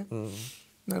ಇತ್ತು ನನಗೆ,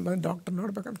 ನಾನು ಬಂದು ಡಾಕ್ಟರ್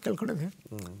ನೋಡ್ಬೇಕಂತ ಕೇಳ್ಕೊಂಡಿದ್ದೆ.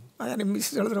 ಆಗ ನಿಮ್ಮ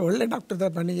ಮಿಸ್ಸಸ್ ಹೇಳಿದ್ರೆ ಒಳ್ಳೆ ಡಾಕ್ಟರ್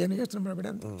ಇದ್ದಾರೆ ಬನ್ನಿ, ಏನು ಯೋಚನೆ ಮಾಡಬೇಡಿ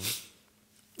ಅಂತ.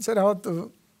 ಸರಿ, ಅವತ್ತು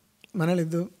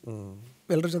ಮನೇಲಿದ್ದು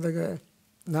ಎಲ್ಲರ ಜೊತೆಗೆ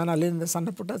ನಾನು ಅಲ್ಲಿಂದ ಸಣ್ಣ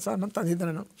ಪುಟ್ಟ ಸಾಮಾನು ತಂದಿದ್ದೆ.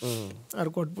 ನಾನು ಅವ್ರು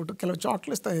ಕೊಟ್ಬಿಟ್ಟು ಕೆಲವು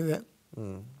ಚಾಕ್ಲೇಟ್ಸ್ ತಂದಿದ್ದೆ,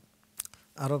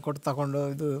 ಅವ್ರು ಕೊಟ್ಟು ತಗೊಂಡು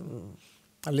ಇದು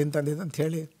ಅಲ್ಲಿಂದ ತಂದಿದ್ದು ಅಂತ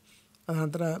ಹೇಳಿ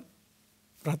ಅನಂತರ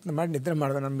ಪ್ರಾರ್ಥನೆ ಮಾಡಿ ನಿದ್ರೆ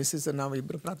ಮಾಡಿದೆ. ನಮ್ಮ ಮಿಸ್ಸಸ್ ನಾವು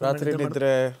ಇಬ್ಬರು ಪ್ರಾರ್ಥನೆ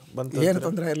ಏನು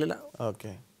ತೊಂದರೆ ಇರಲಿಲ್ಲ.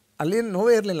 ಓಕೆ. ಅಲ್ಲಿ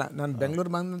ನೋವೇ ಇರಲಿಲ್ಲ. ನಾನು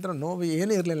ಬೆಂಗಳೂರು ಬಂದ ನಂತರ ನೋವು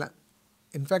ಏನೂ ಇರಲಿಲ್ಲ.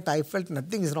 In fact I felt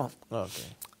nothing is wrong. Okay.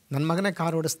 ನನ್ನ ಮಗನೇ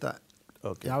ಕಾರ್ ಓಡಿಸ್ತಾ,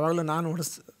 ಯಾವಾಗಲೂ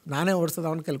ನಾನೇ ಓಡಿಸೋದು,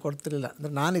 ಅವ್ನ ಕೈಲಿ ಕೊಡ್ತಿರ್ಲಿಲ್ಲ.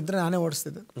 ಅಂದರೆ ನಾನಿದ್ರೆ ನಾನೇ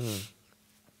ಓಡಿಸ್ತಿದ್ದೆ.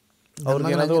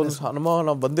 ಅವ್ರಿಗೆ ಏನಾದರೂ ಒಂದು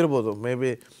ಅನುಭವ ಬಂದಿರ್ಬೋದು. May be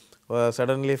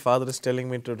suddenly father is telling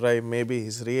me to drive, may be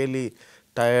is really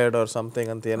tired R something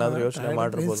ಅಂತ ಏನಾದರೂ ಯೋಚನೆ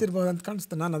ಮಾಡಿರ್ಬೋದು ಅಂತ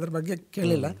ಕಾಣಿಸ್ತು. ನಾನು ಅದ್ರ ಬಗ್ಗೆ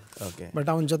ಕೇಳಿಲ್ಲ. ಬಟ್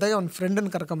ಅವನ ಜೊತೆಗೆ ಅವ್ನ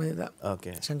ಫ್ರೆಂಡನ್ನು ಕರ್ಕೊಂಬಂದಿದ್ದ,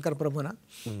 ಶಂಕರ್ ಪ್ರಭುನ.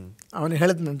 ಅವನು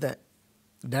ಹೇಳಿದ್ನಂತೆ,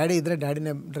 ಡ್ಯಾಡಿ ಇದ್ದರೆ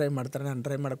ಡ್ಯಾಡಿನೇ ಡ್ರೈವ್ ಮಾಡ್ತಾರೆ, ನಾನು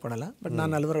ಡ್ರೈವ್ ಮಾಡೋಕ್ಕೆ ಕೊಡಲ್ಲ, ಬಟ್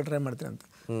ನಾನು ಅಲ್ಲಿವರೆಗೆ ಡ್ರೈವ್ ಮಾಡ್ತೀನಿ ಅಂತ.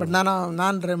 ಬಟ್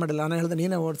ನಾನು ಡ್ರೈವ್ ಮಾಡಿಲ್ಲ. ನಾನು ಹೇಳಿದೆ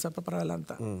ನೀನೇ ಓಡಿಸಪ್ಪ ಪರವಾಗಿಲ್ಲ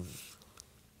ಅಂತ.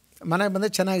 ಮನೆಗೆ ಬಂದೆ,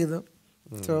 ಚೆನ್ನಾಗಿದ್ದು.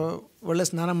 ಸೊ ಒಳ್ಳೆ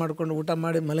ಸ್ನಾನ ಮಾಡಿಕೊಂಡು ಊಟ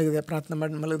ಮಾಡಿ ಮಲಗಿದೆ. ಪ್ರಾರ್ಥನೆ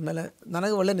ಮಾಡಿ ಮಲಗಿದ್ಮೇಲೆ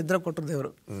ನನಗೆ ಒಳ್ಳೆ ನಿದ್ರೆ ಕೊಟ್ಟರು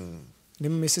ದೇವರು.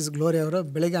 ನಿಮ್ಮ ಮಿಸ್ಸಸ್ ಗ್ಲೋರಿ ಅವರು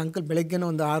ಬೆಳಗ್ಗೆ ಅಂಕಲ್ ಬೆಳಗ್ಗೆನೇ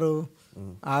ಒಂದು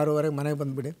 6-6:30 ಮನೆಗೆ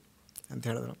ಬಂದುಬಿಡಿ ಅಂತ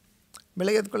ಹೇಳಿದ್ರು.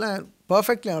 ಬೆಳಗ್ಗೆ ಎದ್ಕೊಳ್ಳೆ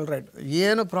ಪರ್ಫೆಕ್ಟ್ಲಿ ಆಲ್ ರೈಟ್,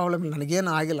 ಏನೂ ಪ್ರಾಬ್ಲಮ್ ಇಲ್ಲ,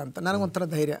 ನನಗೇನು ಆಗಿಲ್ಲ ಅಂತ ನನಗೊಂಥರ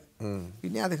ಧೈರ್ಯ.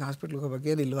 ಇನ್ನೇ ಅದಕ್ಕೆ ಹಾಸ್ಪಿಟ್ಲಿಗೆ ಹೋಗ್ಬೇಕು,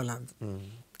 ಏನು ಇಲ್ವಲ್ಲ ಅಂತ.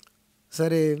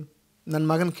 ಸರಿ, ನನ್ನ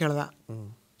ಮಗನ ಕೇಳ್ದೆ,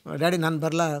 ಡ್ಯಾಡಿ ನಾನು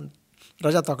ಬರಲ್ಲ,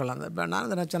 ರಜಾ ತೊಗೊಳ್ಳ ಅಂದೆ.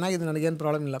 ನಾನು ಚೆನ್ನಾಗಿದೆ, ನನಗೇನು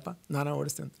ಪ್ರಾಬ್ಲಮ್ ಇಲ್ಲಪ್ಪ, ನಾನು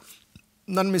ಓಡಿಸ್ತೀನಿ ಅಂತ.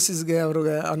 ನನ್ನ ಮಿಸ್ಸಿಸ್ಗೆ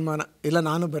ಅವ್ರಿಗೆ ಅನುಮಾನ, ಇಲ್ಲ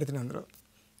ನಾನು ಬರ್ತೀನಿ ಅಂದರು.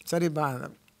 ಸರಿ ಬಾ.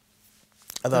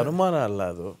 ಅದು ಅನುಮಾನ ಅಲ್ಲ,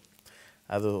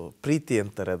 ಅದು ಪ್ರೀತಿ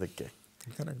ಅಂತಾರೆ ಅದಕ್ಕೆ.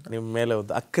 ನಿಮ್ಮ ಮೇಲೆ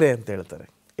ಒಂದು ಅಕ್ರೆ ಅಂತ ಹೇಳ್ತಾರೆ.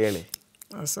 ಹೇಳಿ.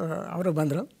 ಸೊ ಅವರು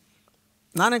ಬಂದರು,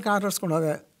 ನಾನೇ ಕಾರ್ ಓಡಿಸ್ಕೊಂಡು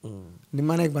ಹೋದೆ. ನಿಮ್ಮ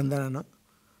ಮನೆಗೆ ಬಂದೆ ನಾನು.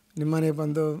 ನಿಮ್ಮ ಮನೆಗೆ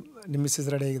ಬಂದು ನಿಮ್ಮ ಮಿಸ್ಸಸ್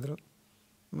ರೆಡಿ ಆಗಿದ್ರು.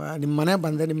 ನಿಮ್ಮ ಮನೆಗೆ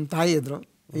ಬಂದೆ, ನಿಮ್ಮ ತಾಯಿ ಇದ್ದರು.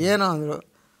 ಏನೋ ಅಂದರು,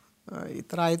 ಈ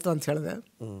ಥರ ಆಯಿತು ಅಂತ ಹೇಳಿದೆ.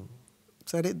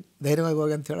 ಸರಿ ಧೈರ್ಯವಾಗಿ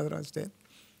ಹೋಗಿ ಅಂತ ಹೇಳಿದ್ರು ಅಷ್ಟೇ.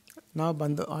 ನಾವು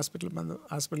ಬಂದು ಹಾಸ್ಪಿಟ್ಲ್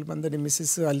ಬಂದು ನಿಮ್ಮ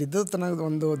ಮಿಸ್ಸಸ್ ಅಲ್ಲಿದ್ದು ತನಕ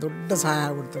ಒಂದು ದೊಡ್ಡ ಸಹಾಯ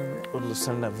ಆಗ್ಬಿಡ್ತು ನಮಗೆ. ಒಂದು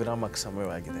ಸಣ್ಣ ವಿರಾಮಕ್ಕೆ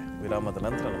ಸಮಯವಾಗಿದೆ. ವಿರಾಮದ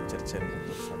ನಂತರ ನಮ್ಮ ಚರ್ಚೆಯನ್ನು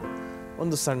ಮುಂದುವರಿಸೋಣ.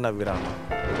 ಒಂದು ಸಣ್ಣ ವಿರಾಮ.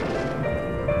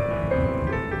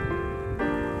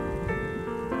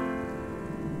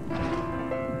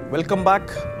 Welcome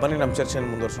back. ಬನ್ನಿ ನಮ್ಮ ಚರ್ಚೆಯನ್ನು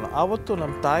ಮುಂದುವರಿಸೋಣ. ಆವತ್ತು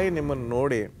ನಮ್ಮ ತಾಯಿ ನಿಮ್ಮನ್ನು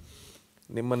ನೋಡಿ,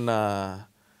 ನಿಮ್ಮನ್ನು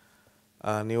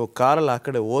ನೀವು ಕಾರಲ್ಲಿ ಆ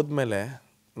ಕಡೆ ಹೋದ್ಮೇಲೆ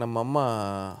ನಮ್ಮಮ್ಮ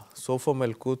ಸೋಫಾ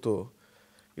ಮೇಲೆ ಕೂತು,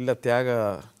 ಇಲ್ಲ ತ್ಯಾಗ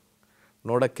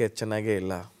ನೋಡೋಕ್ಕೆ ಚೆನ್ನಾಗೇ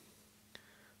ಇಲ್ಲ,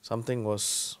 something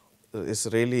is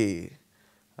really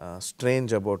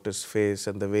strange about is face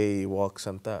and the way ಈ ವಾಕ್ಸ್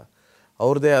ಅಂತ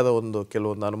ಅವ್ರದ್ದೇ ಆದ ಒಂದು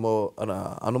ಕೆಲವೊಂದು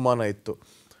ಅನುಮಾನ ಇತ್ತು.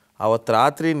 ಆವತ್ತು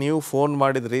ರಾತ್ರಿ ನೀವು ಫೋನ್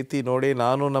ಮಾಡಿದ ರೀತಿ ನೋಡಿ,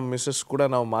 ನಾನು ನಮ್ಮ ಮಿಸ್ಸಸ್ ಕೂಡ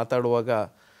ನಾವು ಮಾತಾಡುವಾಗ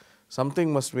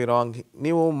ಸಮಥಿಂಗ್ ಮಸ್ಟ್ ಬಿ ರಾಂಗ್.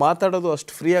 ನೀವು ಮಾತಾಡೋದು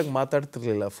ಅಷ್ಟು ಫ್ರೀಯಾಗಿ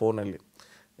ಮಾತಾಡ್ತಿರ್ಲಿಲ್ಲ ಫೋನಲ್ಲಿ.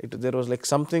 There was like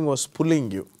something was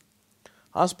pulling you.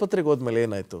 ಆಸ್ಪತ್ರೆಗೆ ಹೋದ್ಮೇಲೆ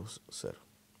ಏನಾಯಿತು ಸರ್?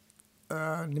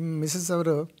 ನಿಮ್ಮ ಮಿಸ್ಸಸ್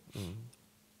ಅವರು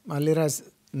ಅಲ್ಲಿರೋ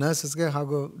ನರ್ಸಸ್ಗೆ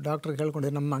ಹಾಗೂ ಡಾಕ್ಟ್ರಿಗೆ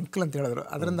ಹೇಳ್ಕೊಂಡಿದ್ರು, ನಮ್ಮ ಅಂಕಲ್ ಅಂತ ಹೇಳಿದ್ರು.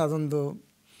 ಅದರಿಂದ ಅದೊಂದು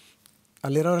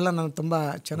ಅಲ್ಲಿರೋರೆಲ್ಲ ನಾನು ತುಂಬ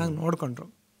ಚೆನ್ನಾಗಿ ನೋಡಿಕೊಂಡ್ರು,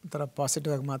 ಒಂಥರ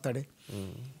ಪಾಸಿಟಿವ್ ಆಗಿ ಮಾತಾಡಿ.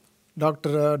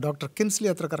 ಡಾಕ್ಟರ್ ಕಿನ್ಸ್ಲಿ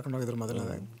ಹತ್ರ ಕರ್ಕೊಂಡು ಹೋಗಿದ್ರು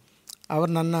ಮೊದಲನೇದಾಗಿ.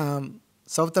 ಅವ್ರು ನನ್ನ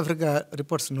ಸೌತ್ ಆಫ್ರಿಕಾ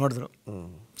ರಿಪೋರ್ಟ್ಸ್ ನೋಡಿದ್ರು,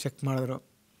 ಚೆಕ್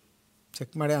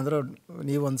ಮಾಡಿ ಅಂದರು,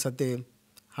 ನೀವು ಒಂದು ಸತಿ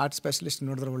ಹಾರ್ಟ್ ಸ್ಪೆಷಲಿಸ್ಟ್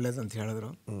ನೋಡಿದ್ರೆ ಒಳ್ಳೇದು ಅಂತ ಹೇಳಿದ್ರು.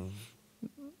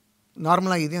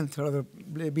 ನಾರ್ಮಲ್ ಆಗಿದೆ ಅಂತ ಹೇಳಿದ್ರು,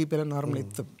 ಬಿ ಪಿ ಎಲ್ಲ ನಾರ್ಮಲ್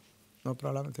ಇತ್ತು, ನೋ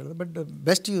ಪ್ರಾಬ್ಲಮ್ ಅಂತ ಹೇಳಿದ್ರು. But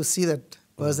best U see that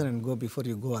person and go before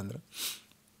you go ಅಂದರು.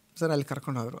 ಸರ್ ಅಲ್ಲಿ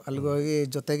ಕರ್ಕೊಂಡು ಹೋದರು. ಅಲ್ಲಿಗೆ ಹೋಗಿ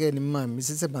ಜೊತೆಗೆ ನಿಮ್ಮ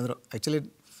ಮಿಸ್ಸಸ್ಸೇ ಬಂದರು. ಆ್ಯಕ್ಚುಲಿ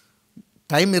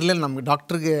ಟೈಮ್ ಇರಲಿಲ್ಲ ನಮ್ಗೆ,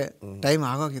 ಡಾಕ್ಟ್ರಿಗೆ ಟೈಮ್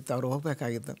ಆಗೋಗಿತ್ತು, ಅವ್ರು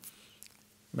ಹೋಗ್ಬೇಕಾಗಿತ್ತು.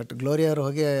 ಬಟ್ ಗ್ಲೋರಿ ಅವರು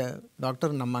ಹೋಗಿ,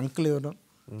 ಡಾಕ್ಟರ್ ನಮ್ಮ ಅಂಕಲ್ ಇವರು,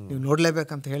 ನೀವು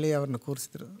ನೋಡಲೇಬೇಕಂತ ಹೇಳಿ ಅವ್ರನ್ನ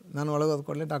ಕೂರಿಸಿದ್ರು. ನಾನು ಒಳಗೆ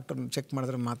ಹೋದ್ಕೊಳ್ಳಿ ಡಾಕ್ಟರ್ ಚೆಕ್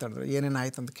ಮಾಡಿದ್ರು, ಮಾತಾಡಿದ್ರು, ಏನೇನು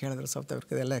ಆಯ್ತು ಅಂತ ಕೇಳಿದ್ರು. ಸೌತ್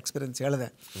ಆಫ್ರಿಕಾದ ಎಲ್ಲ ಎಕ್ಸ್ಪೀರಿಯನ್ಸ್ ಹೇಳಿದೆ.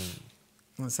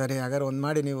 ಸರಿ ಹಾಗಾದ್ರೆ ಒಂದು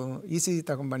ಮಾಡಿ ನೀವು ಇ ಸಿ ಜಿ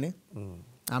ತೊಗೊಂಬನ್ನಿ,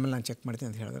 ಆಮೇಲೆ ನಾನು ಚೆಕ್ ಮಾಡ್ತೀನಿ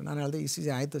ಅಂತ ಹೇಳಿದ್ರು. ನಾನು ಹೇಳಿದೆ ಇ ಸಿ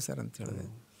ಜಿ ಆಯಿತು ಸರ್ ಅಂತ ಹೇಳಿದೆ.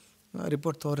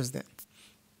 ರಿಪೋರ್ಟ್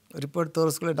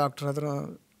ತೋರಿಸ್ಕೊಳ್ಳಿ ಡಾಕ್ಟರ್ ಆದರು,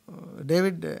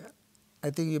 David I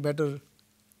think you better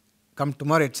come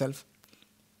tomorrow it self,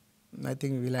 I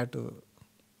think will have to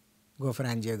go for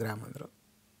angiogram ಅಂದರು.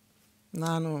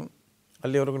 ನಾನು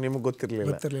ಅಲ್ಲಿವರೆಗೂ ನಿಮಗೆ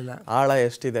ಗೊತ್ತಿರಲಿಲ್ಲ ಆಳ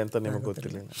ಎಷ್ಟಿದೆ ಅಂತ ನಿಮಗೆ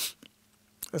ಗೊತ್ತಿರಲಿಲ್ಲ.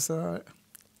 ಸೊ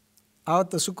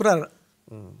ಆವತ್ತು ಶುಕ್ರವಾರ.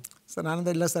 ಸರ್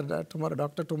ನಾನಂದ್ರೆ ಇಲ್ಲ sir,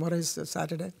 tomorrow is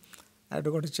Saturday, I have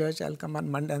to go to church, I will come on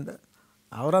Monday ಅಂದೆ.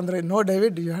 ಅವರಂದ್ರೆ no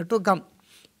David, you have to come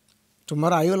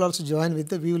tomorrow, I will also join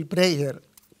with, we will pray here,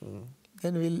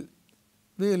 then we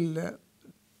will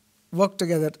work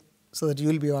together so that you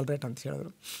will be all right ಅಂತ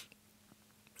ಹೇಳಿದ್ರು.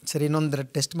 ಸರಿ ಇನ್ನೊಂದು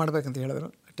test ಮಾಡಬೇಕಂತ ಹೇಳಿದ್ರು.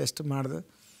 Test ಮಾಡಿದೆ.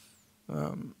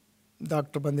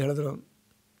 Doctor ಬಂದು ಹೇಳಿದ್ರು,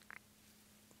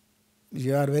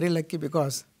 you are very lucky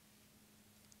because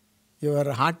your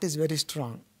heart is very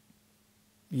strong.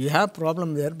 You have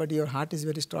problem there but your heart is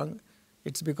very strong.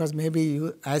 It's because may be you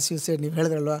as you said, ನೀವು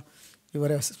ಹೇಳಿದ್ರಲ್ವ, you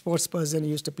are A sports person,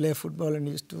 use to play football and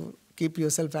use to keep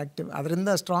your self active. ಅದರಿಂದ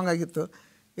strong ಆಗಿತ್ತು,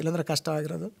 ಇಲ್ಲಾಂದ್ರೆ ಕಷ್ಟ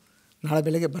ಆಗಿರೋದು. ನಾಳೆ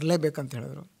ಬೆಳಗ್ಗೆ ಬರಲೇಬೇಕಂತ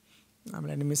ಹೇಳಿದ್ರು.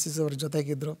 ಆಮೇಲೆ ನಿಮ್ಮ ಮಿಸ್ಸಸ್ ಅವ್ರ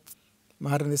ಜೊತೆಗಿದ್ದರು.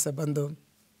 ಮಾರನೇ ದಿವಸ ಬಂದು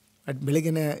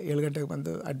ಬೆಳಿಗ್ಗೆ 7 ಗಂಟೆಗೆ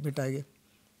ಬಂದು ಅಡ್ಮಿಟ್ ಆಗಿ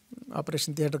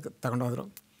ಆಪ್ರೇಷನ್ ಥಿಯೇಟ್ರಿಗೆ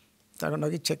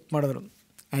ತಗೊಂಡೋಗಿ ಚೆಕ್ ಮಾಡಿದ್ರು,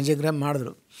 ಆಂಜಿಯೋಗ್ರಾಮ್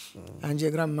ಮಾಡಿದ್ರು.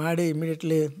 ಆಂಜಿಯೋಗ್ರಾಮ್ ಮಾಡಿ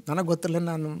ಇಮಿಡಿಯೇಟ್ಲಿ ನನಗೆ ಗೊತ್ತಿರಲಿಲ್ಲ,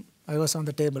 ನಾನು I was on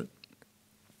the table,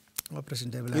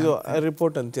 operation table. ಇದು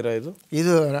ರಿಪೋರ್ಟ್ ಅಂತೀರಾ?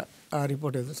 ಇದು ಆ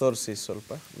ರಿಪೋರ್ಟ್ ಇದು ತೋರಿಸಿ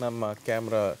ಸ್ವಲ್ಪ. ನಮ್ಮ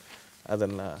ಕ್ಯಾಮ್ರಾ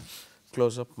ಅದನ್ನು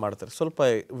ಕ್ಲೋಸಪ್ ಮಾಡ್ತಾರೆ. ಸ್ವಲ್ಪ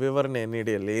ವಿವರಣೆ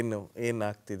ನೀಡಿ, ಅಲ್ಲಿ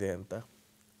ಏನಾಗ್ತಿದೆ ಅಂತ.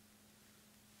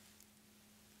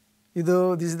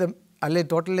 ದಿಸ್ ದ ಅಲ್ಲಿ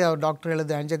ಟೋಟಲಿ ಅವ್ರು ಡಾಕ್ಟರ್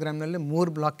ಹೇಳಿದ ಆಂಜಿಯೋಗ್ರಾಮ್ನಲ್ಲಿ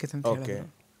 3 ಬ್ಲಾಕ್ ಇದೆ ಅಂತ ಹೇಳಿದ್ರು.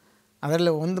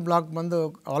 ಅದರಲ್ಲಿ ಒಂದು ಬ್ಲಾಕ್ ಬಂದು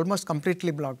ಆಲ್ಮೋಸ್ಟ್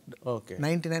ಕಂಪ್ಲೀಟ್ಲಿ ಬ್ಲಾಕ್ಡ್,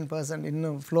 99% ಇನ್ನೂ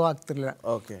ಫ್ಲೋ ಆಗ್ತಿರಲಿಲ್ಲ.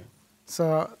 ಸೊ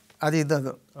ಅದು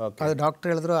ಇದ್ದದು. ಅದು ಡಾಕ್ಟರ್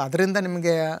ಹೇಳಿದ್ರು, ಅದರಿಂದ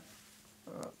ನಿಮಗೆ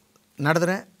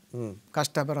ನಡೆದ್ರೆ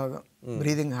ಕಷ್ಟ ಬರೋದು,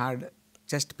 breathing hard,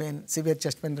 chest pain, severe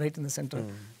chest pain right in the centre.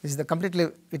 Is the completely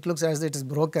it looks as it is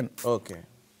broken.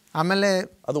 ಆಮೇಲೆ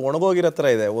ಅದು ಒಣಗೋಗಿರೋ ಥರ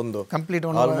ಇದೆ, ಒಂದು ಕಂಪ್ಲೀಟ್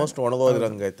ಆಲ್ಮೋಸ್ಟ್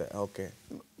ಒಣಗೋಗಿರಂಗೈತೆ.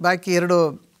 ಬಾಕಿ 2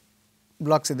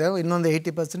 ಬ್ಲಾಕ್ಸ್ ಇದೆ, ಇನ್ನೊಂದು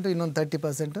 80%, ಇನ್ನೊಂದು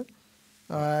 30%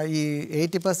 ಈ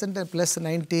 80% ಪ್ಲಸ್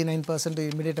 99%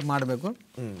 ಇಮಿಡಿಯೇಟ್ ಮಾಡಬೇಕು,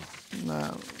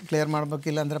 ಕ್ಲಿಯರ್ ಮಾಡಬೇಕು,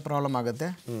 ಇಲ್ಲಾಂದರೆ ಪ್ರಾಬ್ಲಮ್ ಆಗುತ್ತೆ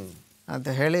ಅಂತ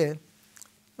ಹೇಳಿ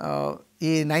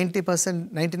ಈ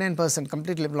 99%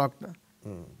 ಕಂಪ್ಲೀಟ್ಲಿ ಬ್ಲಾಕ್ಡ್.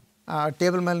 ಆ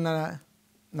ಟೇಬಲ್ ಮೇಲೆ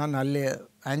ನಾನು ಅಲ್ಲಿ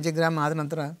ಆ್ಯಂಜಿಗ್ರಾಮ್ ಆದ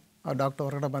ನಂತರ ಆ ಡಾಕ್ಟರ್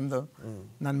ಹೊರಗಡೆ ಬಂದು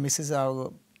ನನ್ನ ಮಿಸ್ಸಸ್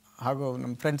ಹಾಗೂ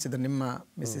ನಮ್ಮ ಫ್ರೆಂಡ್ಸ್ ಇದ್ದರು, ನಿಮ್ಮ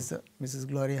ಮಿಸ್ಸಸ್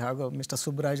ಗ್ಲೋರಿ ಹಾಗೂ ಮಿಸ್ಟರ್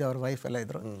ಸುಬ್ರಾಜ್ ಅವ್ರ ವೈಫ್ ಎಲ್ಲ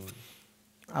ಇದ್ದರು.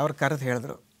 ಅವ್ರು ಕರೆದು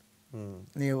ಹೇಳಿದ್ರು,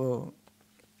 ನೀವು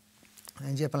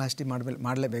ಆಂಜಿಯೋಪ್ಲಾಸ್ಟಿ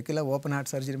ಮಾಡಲೇಬೇಕು, ಇಲ್ಲ ಓಪನ್ ಹಾರ್ಟ್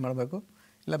ಸರ್ಜರಿ ಮಾಡಬೇಕು,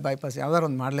 ಇಲ್ಲ ಬೈಪಾಸ್ ಯಾವ್ದಾರು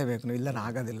ಒಂದು ಮಾಡಲೇಬೇಕು, ನೀವು ಇಲ್ಲ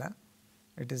ಆಗೋದಿಲ್ಲ,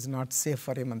 it is not safe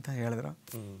for him ಅಂತ ಹೇಳಿದ್ರು.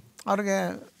 ಅವ್ರಿಗೆ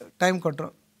ಟೈಮ್ ಕೊಟ್ಟರು,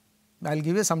 I will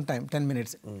give you some time 10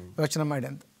 minutes ಯೋಚನೆ ಮಾಡಿ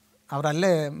ಅಂತ. ಅವ್ರು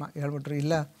ಅಲ್ಲೇ ಹೇಳ್ಬಿಟ್ರು,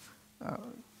 ಇಲ್ಲ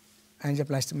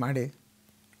ಆಂಜಿಯೋಪ್ಲಾಸ್ಟಿ ಮಾಡಿ.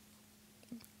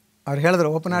 ಅವ್ರು ಹೇಳಿದ್ರು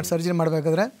ಓಪನ್ ಹಾರ್ಟ್ ಸರ್ಜರಿ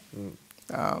ಮಾಡಬೇಕಾದ್ರೆ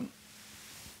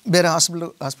ಬೇರೆ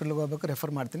ಹಾಸ್ಪಿಟ್ಲಿಗೆ ಹೋಗ್ಬೇಕು,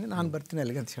 ರೆಫರ್ ಮಾಡ್ತೀನಿ, ನಾನು ಬರ್ತೀನಿ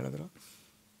ಅಲ್ಲಿಗೆ ಅಂತ ಹೇಳಿದ್ರು.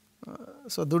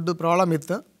 ಸೊ ದುಡ್ಡು ಪ್ರಾಬ್ಲಮ್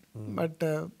ಇತ್ತು, ಬಟ್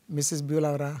ಮಿಸ್ಸಸ್ ಬ್ಯೂಲ್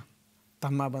ಅವರ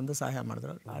ತಮ್ಮ ಬಂದು ಸಹಾಯ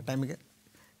ಮಾಡಿದ್ರು ಆ ಟೈಮಿಗೆ,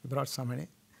 brought some money.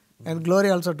 And glory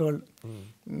also told,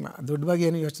 ದುಡ್ಡು ಬಗ್ಗೆ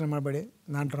ಏನು ಯೋಚನೆ ಮಾಡಬೇಡಿ,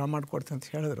 ನಾನು ಡ್ರಾ ಮಾಡಿಕೊಡ್ತೀನಿ ಅಂತ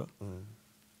ಹೇಳಿದ್ರು.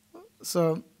 So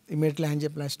immediately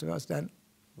angioplasty was done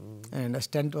and a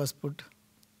stent was put.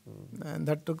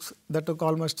 That took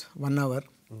almost 1 hour.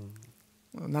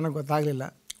 ನನಗೆ ಗೊತ್ತಾಗಲಿಲ್ಲ.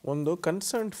 ಒಂದು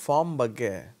ಕನ್ಸರ್ನ್ ಫಾರ್ಮ್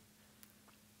ಬಗ್ಗೆ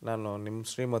ನಾನು ನಿಮ್ಮ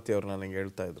ಶ್ರೀಮತಿಯವರು ನನಗೆ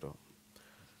ಹೇಳ್ತಾಯಿದ್ರು,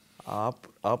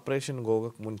 ಆಪ್ರೇಷನ್ಗೆ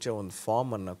ಹೋಗೋಕ್ಕೆ ಮುಂಚೆ ಒಂದು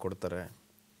ಫಾರ್ಮನ್ನು ಕೊಡ್ತಾರೆ,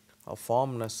 ಆ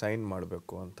ಫಾರ್ಮ್ನ ಸೈನ್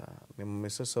ಮಾಡಬೇಕು ಅಂತ. ನಿಮ್ಮ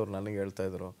ಮಿಸ್ಸಸ್ ಅವ್ರು ನನಗೆ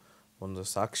ಹೇಳ್ತಾಯಿದ್ರು, ಒಂದು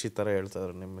ಸಾಕ್ಷಿ ಥರ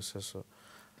ಹೇಳ್ತಾಯಿದ್ರು ನಿಮ್ಮ ಮಿಸ್ಸಸ್ಸು,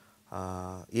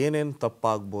 ಏನೇನು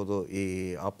ತಪ್ಪಾಗ್ಬೋದು ಈ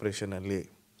ಆಪ್ರೇಷನಲ್ಲಿ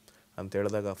ಅಂತ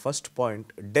ಹೇಳಿದಾಗ first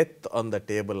point death on the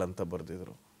table ಅಂತ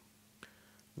ಬರೆದಿದ್ರು.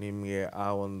 ನಿಮಗೆ ಆ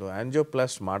ಒಂದು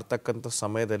ಆಂಜಿಯೋಪ್ಲಾಸ್ಟ್ ಮಾಡ್ತಕ್ಕಂಥ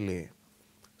ಸಮಯದಲ್ಲಿ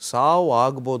ಸಾವು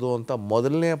ಆಗ್ಬೋದು ಅಂತ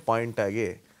ಮೊದಲನೇ ಪಾಯಿಂಟಾಗಿ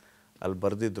ಅಲ್ಲಿ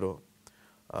ಬರೆದಿದ್ರು.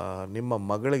 ನಿಮ್ಮ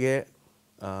ಮಗಳಿಗೆ,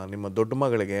 ನಿಮ್ಮ ದೊಡ್ಡ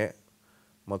ಮಗಳಿಗೆ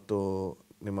ಮತ್ತು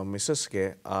ನಿಮ್ಮ ಮಿಸ್ಸಸ್ಗೆ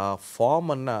ಆ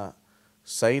ಫಾರ್ಮನ್ನು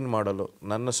ಸೈನ್ ಮಾಡಲು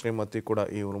ನನ್ನ ಶ್ರೀಮತಿ ಕೂಡ,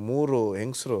 ಇವರು 3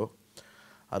 ಹೆಂಗಸರು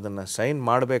ಅದನ್ನು ಸೈನ್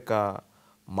ಮಾಡಬೇಕಾ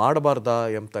ಮಾಡಬಾರ್ದಾ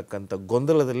ಎಂಬತಕ್ಕಂಥ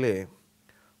ಗೊಂದಲದಲ್ಲಿ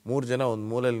 3 ಜನ ಒಂದು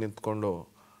ಮೂಲೆಯಲ್ಲಿ ನಿಂತ್ಕೊಂಡು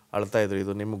ಅಳ್ತಾಯಿದ್ರು.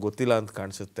 ಇದು ನಿಮಗೆ ಗೊತ್ತಿಲ್ಲ ಅಂತ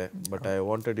ಕಾಣಿಸುತ್ತೆ, but I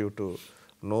wanted you to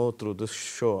know through this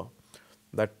show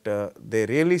that they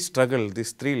really struggle,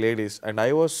 this 3 ladies, and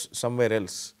I was somewhere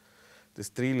else.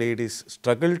 These 3 ladies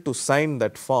struggled to sign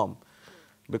that form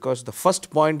because the first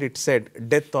point it said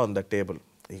death on the table.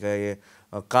 ಈಗ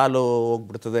ಕಾಲು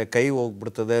ಹೋಗ್ಬಿಡ್ತದೆ, ಕೈ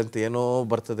ಹೋಗ್ಬಿಡ್ತದೆ ಅಂತ ಏನೋ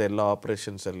ಬರ್ತದೆ ಎಲ್ಲ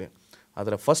ಆಪ್ರೇಷನ್ಸಲ್ಲಿ,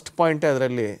 ಅದರ first ಪಾಯಿಂಟೇ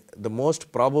ಅದರಲ್ಲಿ the most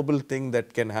probable thing that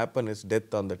can happen is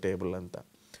death on the table ಅಂತ.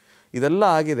 ಇದೆಲ್ಲ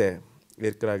ಆಗಿದೆ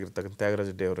ಏರ್ಕರಾಗಿರ್ತಕ್ಕಂಥ ತ್ಯಾಗರಾಜ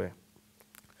ಅವರೇ.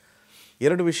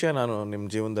 2 ವಿಷಯ ನಾನು ನಿಮ್ಮ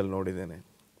ಜೀವನದಲ್ಲಿ ನೋಡಿದ್ದೇನೆ.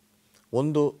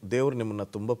 ಒಂದು, ದೇವರು ನಿಮ್ಮನ್ನು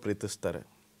ತುಂಬ ಪ್ರೀತಿಸ್ತಾರೆ.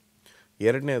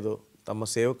 2ನೇದು, ತಮ್ಮ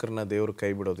ಸೇವಕರನ್ನ ದೇವರು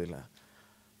ಕೈ ಬಿಡೋದಿಲ್ಲ.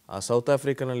 ಆ ಸೌತ್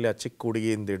ಆಫ್ರಿಕನಲ್ಲಿ ಆ ಚಿಕ್ಕ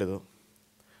ಹುಡುಗಿಯಿಂದ ಹಿಡಿದು,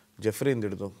 ಜೆಫ್ರಿಯಿಂದ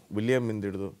ಹಿಡಿದು, ವಿಲಿಯಮ್ಮಿಂದ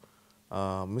ಹಿಡಿದು,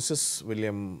 ಮಿಸ್ಸಸ್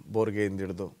ವಿಲಿಯಮ್ ಬೋರ್ಗೆಯಿಂದ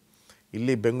ಹಿಡಿದು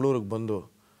ಇಲ್ಲಿ ಬೆಂಗಳೂರಿಗೆ ಬಂದು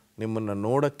ನಿಮ್ಮನ್ನು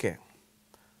ನೋಡೋಕ್ಕೆ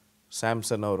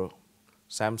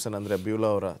ಸ್ಯಾಮ್ಸನ್ ಅಂದರೆ ಬ್ಯೂಲಾ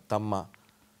ಅವರ ತಮ್ಮ,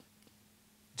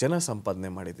 ಜನ ಸಂಪಾದನೆ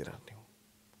ಮಾಡಿದ್ದೀರ. ನೀವು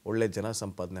ಒಳ್ಳೆ ಜನ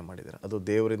ಸಂಪಾದನೆ ಮಾಡಿದ್ದೀರ. ಅದು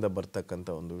ದೇವರಿಂದ ಬರ್ತಕ್ಕಂಥ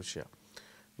ಒಂದು ವಿಷಯ.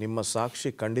 ನಿಮ್ಮ ಸಾಕ್ಷಿ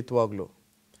ಖಂಡಿತವಾಗ್ಲೂ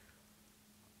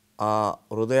ಆ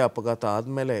ಹೃದಯ ಅಪಘಾತ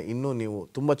ಆದಮೇಲೆ ಇನ್ನೂ ನೀವು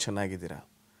ತುಂಬ ಚೆನ್ನಾಗಿದ್ದೀರ.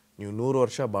 ನೀವು 100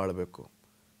 ವರ್ಷ ಬಾಳಬೇಕು.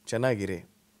 ಚೆನ್ನಾಗಿರಿ.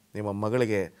 ನಿಮ್ಮ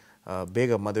ಮಗಳಿಗೆ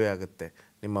ಬೇಗ ಮದುವೆ ಆಗುತ್ತೆ.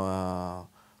 ನಿಮ್ಮ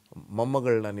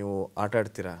ಮೊಮ್ಮಗಳನ್ನ ನೀವು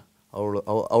ಆಟಾಡ್ತೀರಾ,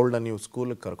 ಅವಳನ್ನ ನೀವು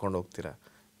ಸ್ಕೂಲಿಗೆ ಕರ್ಕೊಂಡು ಹೋಗ್ತೀರಾ.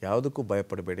 ಯಾವುದಕ್ಕೂ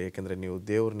ಭಯಪಡಬೇಡಿ, ಏಕೆಂದರೆ ನೀವು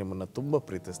ದೇವರು ನಿಮ್ಮನ್ನು ತುಂಬ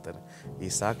ಪ್ರೀತಿಸ್ತಾನೆ. ಈ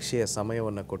ಸಾಕ್ಷಿಯ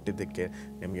ಸಮಯವನ್ನು ಕೊಟ್ಟಿದ್ದಕ್ಕೆ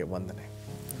ನಿಮಗೆ ವಂದನೆ.